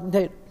started Matan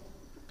Teda.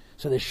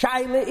 So the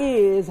Shaila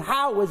is,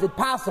 how is it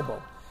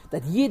possible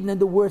that Yidden in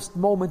the worst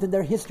moment in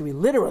their history,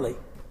 literally,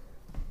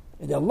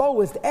 in their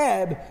lowest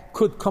ebb,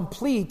 could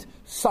complete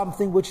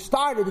something which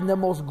started in the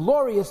most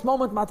glorious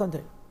moment, Matan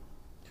Teda?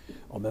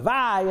 The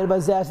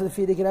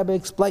Frierdiker Rebbe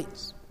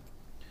explains.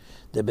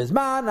 The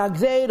Bizman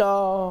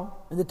Agzeda,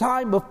 in the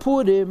time of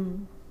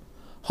Purim,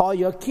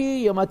 the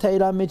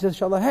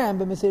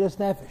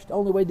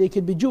only way they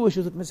could be Jewish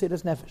is with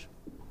Mesiras Nefesh.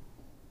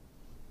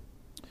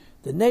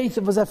 The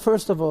Neitzav was that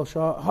first of all, they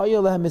had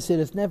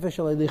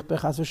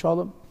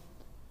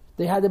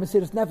the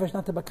Mesiras Nefesh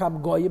not to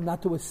become Goyim,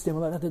 not to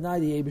assimilate, not to deny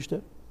the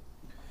Eibishter.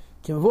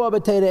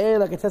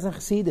 Like it says in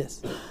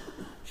Chassidus,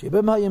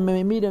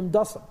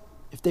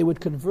 if they would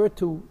convert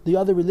to the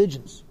other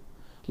religions,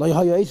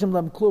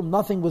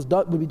 nothing would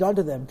be done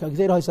to them. The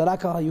Gzeir was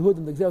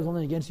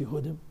only against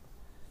Yehudim.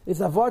 It's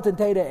a vart in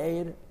Teira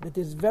Eir that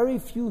there's very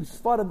few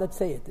Sfarim that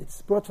say it.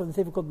 It's brought from the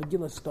sefer called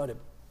Megillah Storim,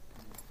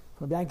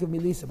 from the Bank of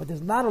Melissa. But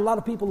there's not a lot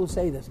of people who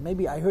say this.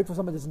 Maybe I heard from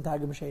somebody this in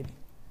Targum Mesheni.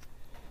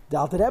 The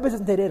Alter Rebbe says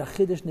in Teira Eir a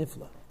Chiddush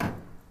Nifla.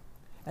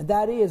 And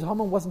that is,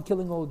 Haman wasn't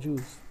killing all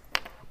Jews.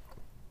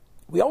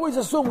 We always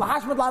assume,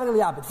 Lahashmat Larag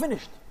Yabed,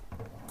 finished.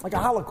 Like a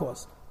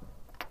Holocaust.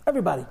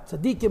 Everybody,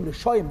 Tzadikim,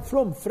 Rishoyim,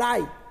 Frum,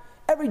 Frai.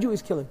 Every Jew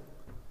is killing.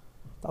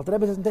 The Alter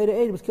Rebbe says in Teira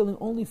Eir he was killing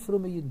only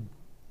Frum Yidden.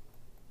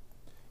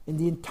 In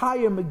the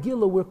entire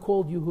Megillah, we're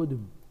called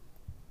Yehudim.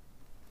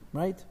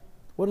 Right?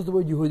 What does the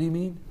word Yehudi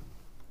mean?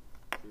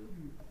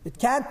 It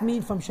can't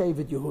mean from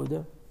Shevet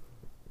Yehuda,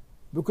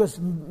 because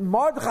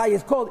Mordechai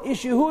is called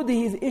Ish Yehudi,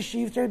 he's Ish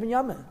Yivter ben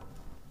Yamin.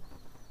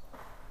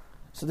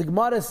 So the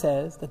Gemara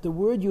says that the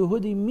word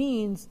Yehudi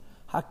means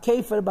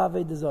HaKefer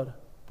B'Avei Zarah.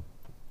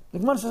 The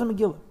Gemara says in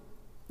Megillah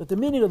that the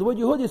meaning of the word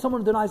Yehudi is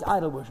someone who denies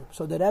idol worship.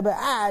 So the Rebbe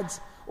adds,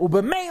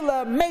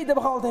 Ubemeila made the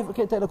B'chal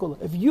Teira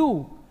Kula. If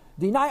you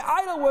deny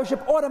idol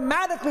worship,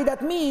 automatically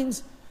that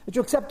means that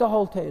you accept the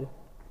whole Teira.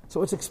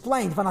 So it's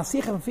explained, Van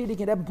HaSicha and Fidik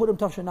and Rebbe Purim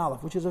Tavshin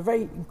Aleph, which is a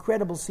very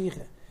incredible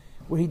Sicha,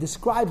 where he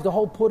describes the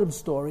whole Purim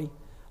story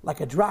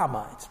like a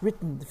drama. It's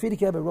written, the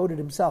Fidik Rebbe wrote it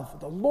himself.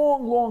 It's a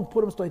long, long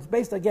Purim story. It's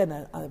based,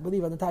 again, I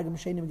believe, on the Targum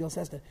Sheni Megillah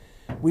Sester,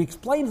 where he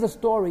explains the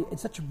story in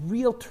such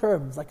real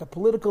terms, like a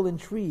political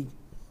intrigue.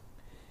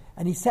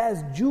 And he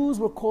says, Jews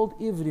were called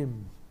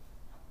Ivrim.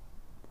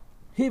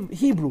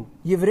 Hebrew,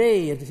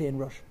 Yivrei, as they say in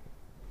Russian.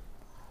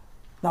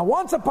 Now,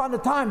 once upon a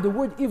time, the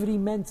word Ivri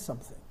meant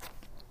something.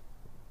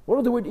 What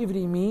does the word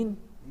Ivri mean?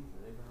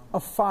 A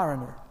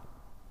foreigner,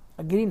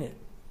 a greener.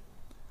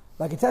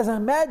 Like it says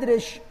in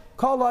Medrash,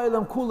 Kol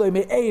ha'olam kulei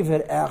me'ever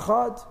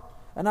echad,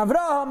 and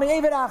Avraham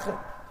me'ever achad.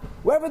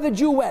 Wherever the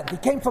Jew went, he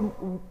came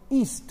from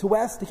east to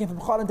west, he came from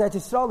Choron to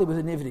Yisrael, he was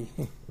an Ivri.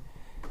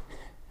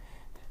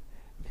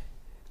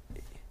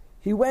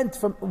 He went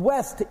from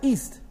west to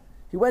east.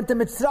 He went to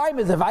Mitzrayim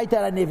as a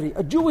Vaitar and Ivri.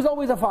 A Jew was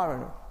always a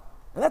foreigner.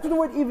 And that's what the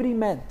word Ivri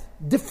meant.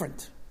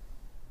 Different.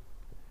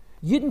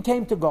 Yidden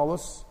came to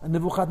Golus, and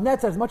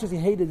Nebuchadnezzar, as much as he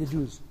hated the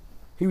Jews,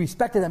 he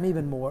respected them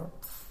even more.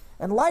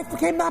 And life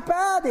became not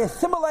bad. They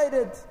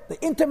assimilated. They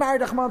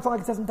intermarried,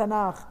 like it says in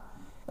Tanakh.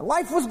 And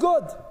life was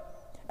good.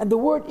 And the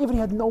word Ivri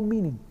had no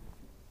meaning.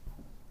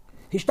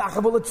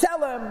 Hishtachavul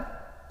etzelem,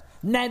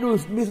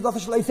 Nerus, Mizdoth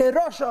Shalei say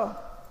Rasha.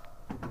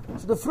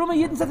 So the Fruma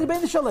Yidden said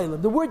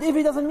the word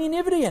Ivri doesn't mean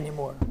Ivri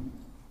anymore.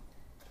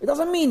 It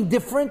doesn't mean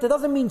different, it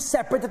doesn't mean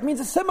separate, it means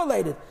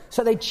assimilated.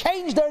 So they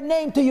changed their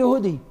name to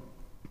Yehudi.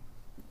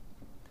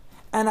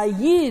 And a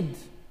Yid,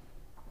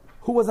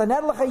 who was an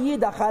Erlach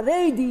Yid, a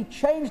Haredi,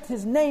 changed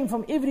his name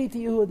from Ivri to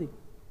Yehudi.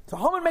 So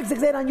Haman makes a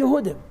gzeira on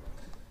Yehudim.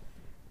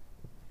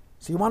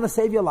 So you want to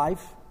save your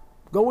life,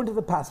 go into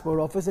the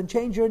passport office and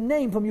change your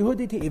name from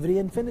Yehudi to Ivri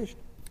and finished.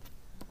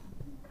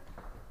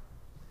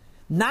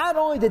 Not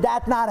only did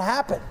that not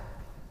happen,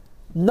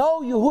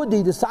 no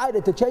Yehudi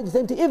decided to change his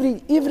name to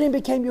Ivri. Ivri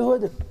became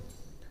Yehudi.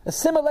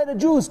 Assimilated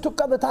Jews took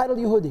on the title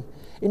Yehudi.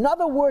 In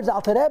other words,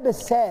 Alter Rebbe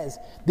says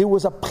there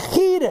was a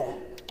pchire, there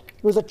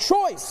was a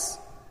choice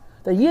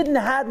that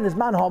Yidden had in his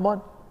man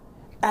Haman,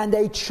 and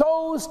they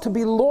chose to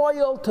be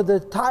loyal to the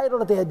title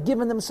that they had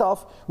given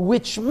themselves,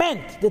 which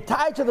meant the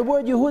title of the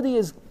word Yehudi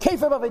is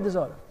Kefer B'Avei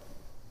Zarah.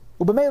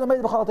 U'b'meila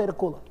made b'chal teira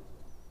kula.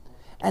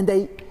 And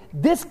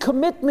this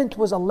commitment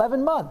was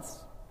 11 months.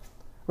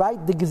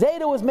 Right? The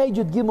Gzeira was made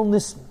Yud Gimel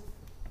Nisan.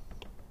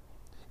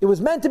 It was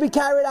meant to be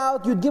carried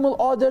out Yud Gimel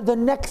Adar the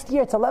next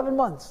year. It's 11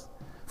 months.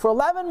 For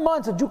 11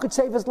 months, a Jew could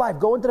save his life.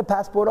 Go into the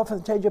passport office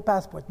and change your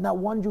passport. Not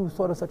one Jew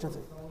thought of such a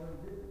thing.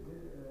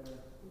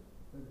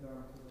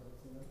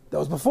 That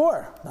was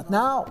before, not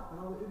now.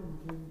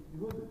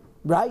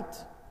 Right?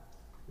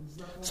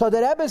 So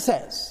the Rebbe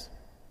says,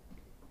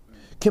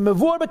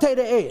 Kimavur b'teira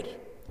eir,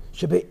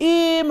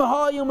 shebe'im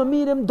ha'yum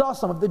amirim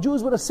dasam. If the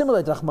Jews would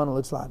assimilate Rahman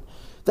al-Islam,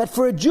 that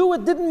for a Jew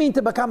it didn't mean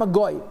to become a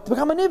goy, to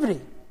become an Ivri,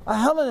 a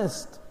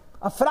Hellenist,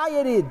 a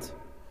Frayerid.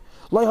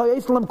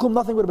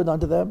 Nothing would have been done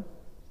to them.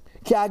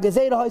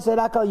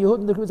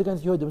 The cruise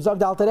against Yehudim.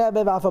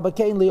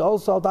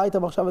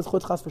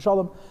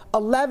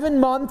 11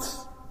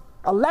 months.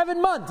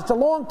 11 months. It's a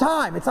long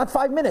time. It's not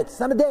 5 minutes. It's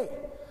not a day.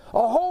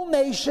 A whole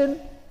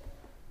nation.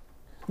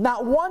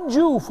 Not one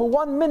Jew for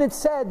 1 minute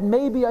said,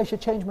 maybe I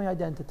should change my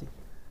identity.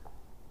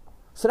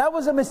 So that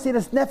was a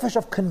Mesiras Nefesh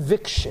of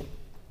conviction.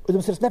 It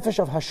was a Mesiras Nefesh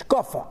of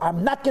hashkafa.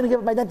 I'm not going to give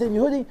up my identity in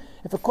Yehudi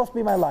if it costs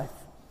me my life.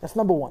 That's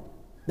number one.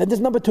 Then there's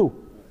number two.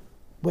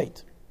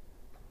 Wait.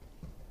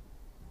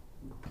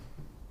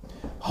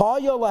 In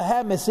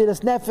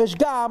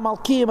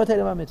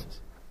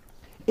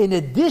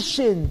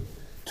addition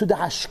to the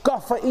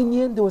hashkafa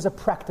Indian, there was a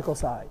practical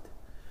side.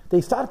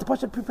 They started to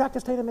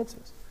practice Torah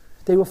mitzvahs.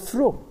 They were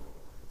frum.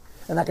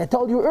 And like I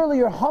told you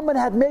earlier, Haman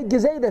had made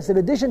gezeiras in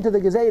addition to the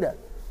gezeira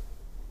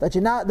that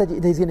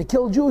he's going to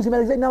kill Jews. He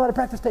made a gezeiras now how to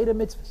practice Torah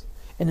mitzvahs.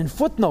 And in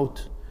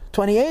footnote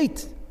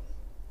 28,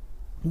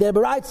 the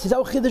Rebbe writes, "He's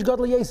auch Kiddush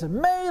Gadol Yisrael.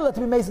 Meila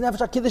to be meis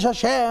nefesh Kiddush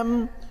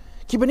Hashem.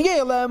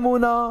 Kibnei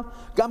le'emuna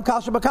gam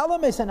kal shebakala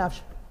meis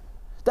nefesh."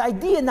 The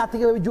idea not to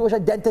give away Jewish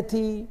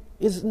identity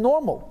is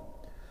normal,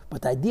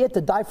 but the idea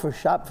to die for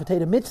Torah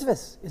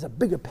mitzvahs is a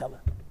bigger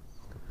pillar.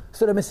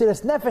 So the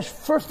Mesiras Nefesh,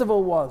 first of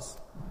all, was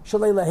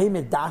Shalei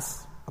Lahim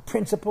Das, a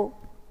principle.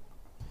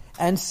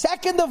 And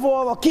second of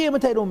all, Alkiyam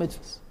Teru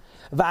Mitzvahs.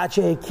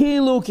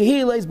 V'achekilu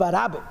kihiles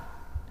barabim.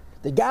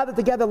 They gathered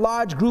together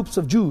large groups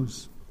of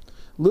Jews.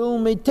 Lil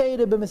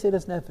Meiteira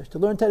b'Mesiras Nefesh, to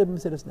learn Teira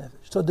b'Mesiras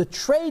Nefesh. So the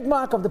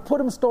trademark of the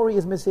Purim story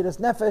is Mesiras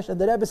Nefesh,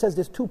 and the Rebbe says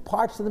there's two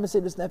parts to the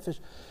Mesiras Nefesh.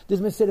 There's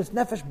Mesiras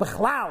Nefesh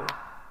b'chlal,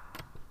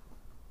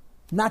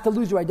 not to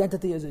lose your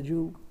identity as a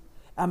Jew.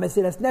 And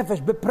Mesiras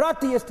Nefesh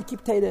b'prati is to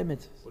keep Teira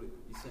mitzvahs.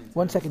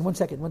 One second.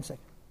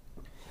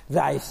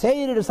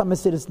 V'ayseir is a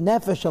Mesiras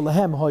Nefesh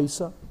alahem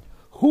hoisa.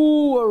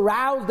 Who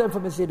aroused them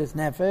from Mesiras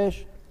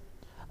Nefesh?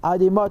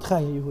 Adi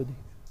Mordechai Yehudi.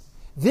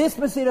 This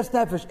Mesiras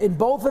Nefesh, in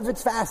both of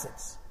its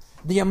facets,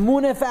 the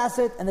Amunah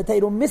facet and the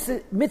Teiru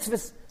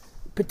Mitzvahs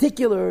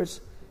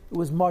particulars, it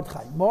was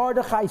Mordechai.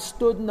 Mordechai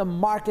stood in the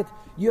market.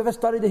 You ever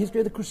studied the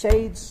history of the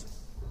Crusades?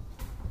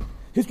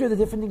 History of the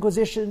different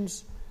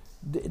inquisitions?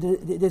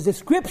 There's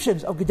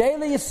descriptions of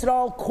Gedolei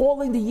Yisrael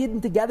calling the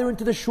Yidden together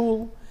into the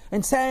shul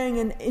and saying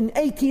in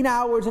 18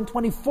 hours, in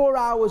 24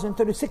 hours, in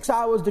 36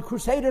 hours, the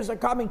Crusaders are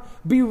coming.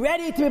 Be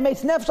ready to be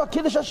Meis Nefesh al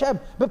Kiddush Hashem.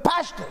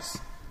 Bepashtus.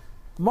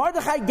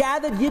 Mordechai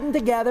gathered Yidden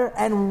together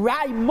and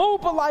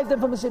mobilized them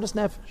from the Mesiras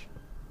Nefesh.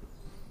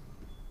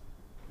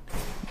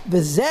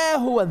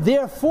 V'zehu, and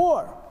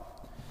therefore,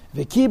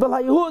 v'kibel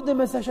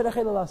ha'Yehudim es asher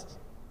echel alasas.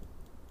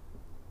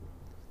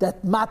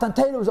 That Matan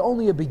Torah was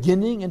only a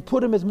beginning and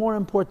Purim is more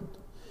important.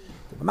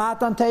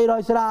 Matan Torah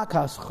is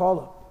rakas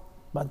chola.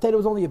 Matan Torah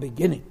was only a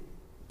beginning.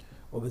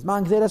 What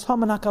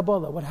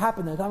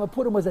happened at the time of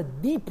Purim was a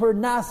deeper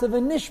nasiv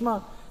and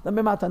nishma than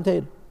Matan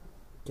Torah.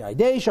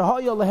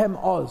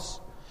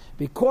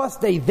 Because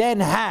they then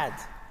had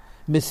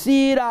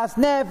Mesiras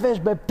Nefesh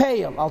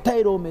bepeil al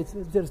Torah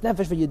Mesiras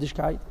Nefesh for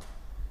Yiddishkeit.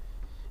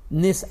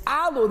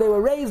 Nisalu, they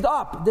were raised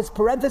up. This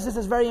parenthesis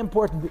is very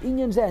important.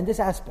 In this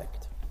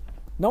aspect.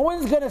 No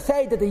one's going to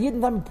say that the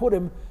Yidden time of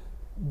Purim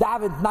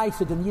David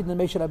nicer than Yidden and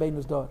Moshe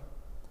Rabbeinu's daughter.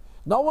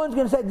 No one's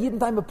going to say that Yidden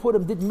time of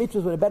Purim did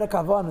mitzvahs with a better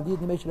kavan than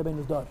Yidden and Moshe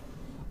Rabbeinu's daughter.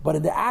 But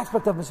in the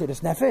aspect of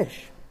Mesiras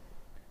Nefesh,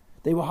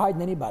 they were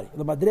hiding anybody. It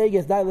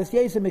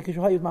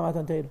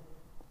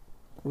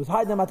was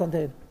hiding Matan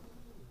Torah.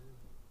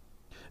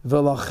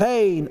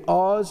 V'lachein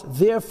oz,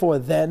 therefore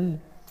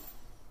then,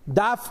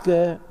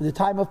 dafke, the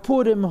time of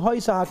Purim,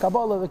 hoisa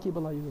hakabala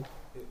v'kibel ha'yehud.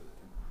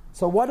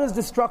 So what is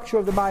the structure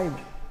of the Ma'amad?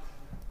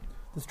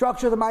 The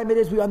structure of the Ma'amad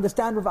is we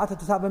understand what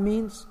Tetzaveh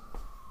means.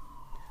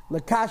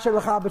 L'kasher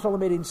l'cha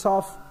b'shalom erin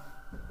sof.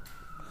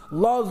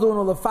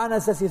 Lozun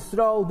l'fanas es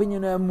Yisrael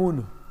binyan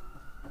emun.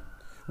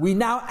 We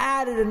now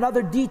added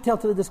another detail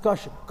to the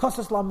discussion.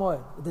 Kosas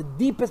lamoy. The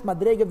deepest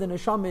madreg of the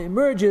neshama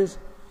emerges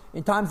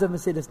in times of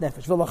Mesiras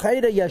Nefesh.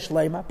 V'locheira yesh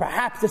leima.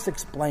 Perhaps this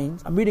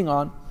explains. I'm reading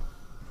on.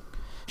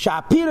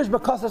 Sha'apirish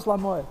b'kosas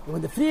lamoy.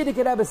 When the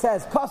Frierdiker Rebbe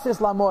says kosas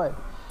lamoy,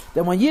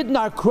 then when Yidden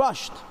are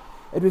crushed,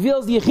 it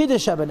reveals the Yechidah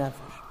Nefesh.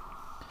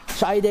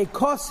 Sha'idei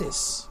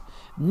kosis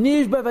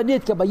nish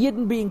bevanitka, by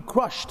Yidden being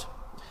crushed.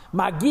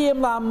 Magiyim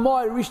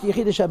lamoy rish the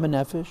Yechidah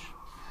Nefesh.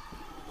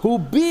 Who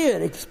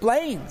beer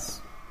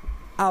explains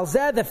al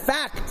zeh the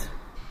fact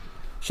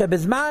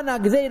shebizman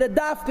ha'gezeira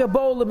dafke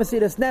bo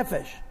leMesiras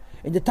Nefesh.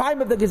 In the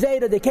time of the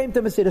Gezerah, they came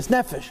to Mesiras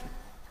Nefesh.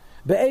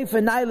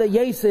 Be'efen Naila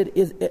Yesir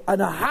is on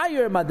a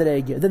higher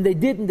madrege than they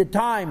did in the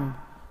time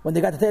when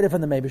they got the Torah from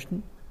the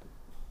Meibishten.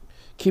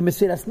 Ki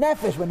Mesiras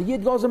Nefesh, when the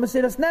Yid goes to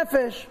Mesiras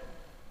Nefesh,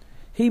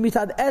 he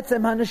mitad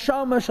etzem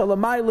haneshama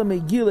shalamayla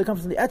megila, comes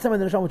from the etzem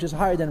and the neshama, which is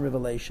higher than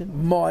revelation.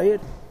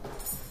 Moed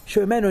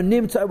shemenu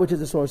nimtza, which is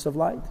the source of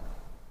light.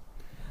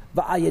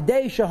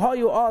 Va'ayedei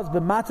shahayu oz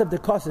b'matzav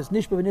dekosis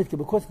nishba v'nitka,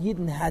 because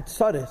Yidden had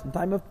tzaris in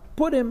time of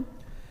Purim.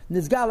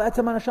 Nizgal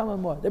etzem haneshama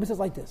moed. The Rebbe says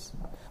like this: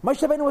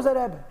 Moshe Rabbeinu was a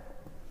Rebbe.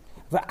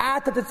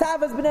 Va'at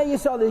Tetzaveh b'nei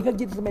Yisrael. He could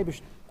get to the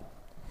Meibishter.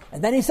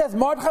 And then he says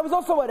Mordechai was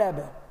also a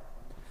Rebbe.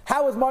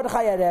 How was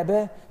Mordechai a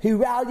Rebbe? He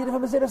rallied him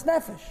from Mesiras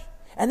Nefesh.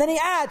 And then he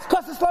adds,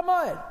 Kosas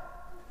Lamoed.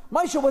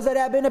 Moshe was a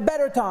Rebbe in a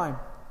better time.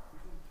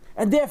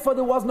 And therefore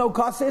there was no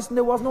Kosas and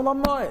there was no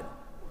Lamoed.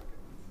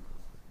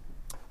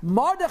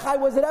 Mordechai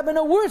was a Rebbe in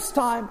a worse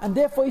time, and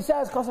therefore he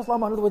says, Kosas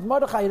Lamoed. In other words,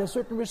 Mordechai in a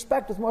certain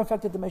respect is more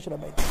effective than Moshe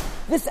Rabbeinu.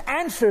 This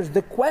answers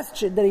the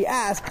question that he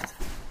asked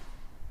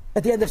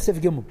at the end of Sif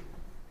Gimel.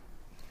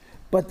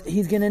 But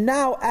he's going to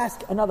now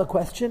ask another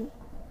question,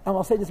 and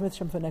I'll say this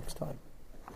mitzvah for next time.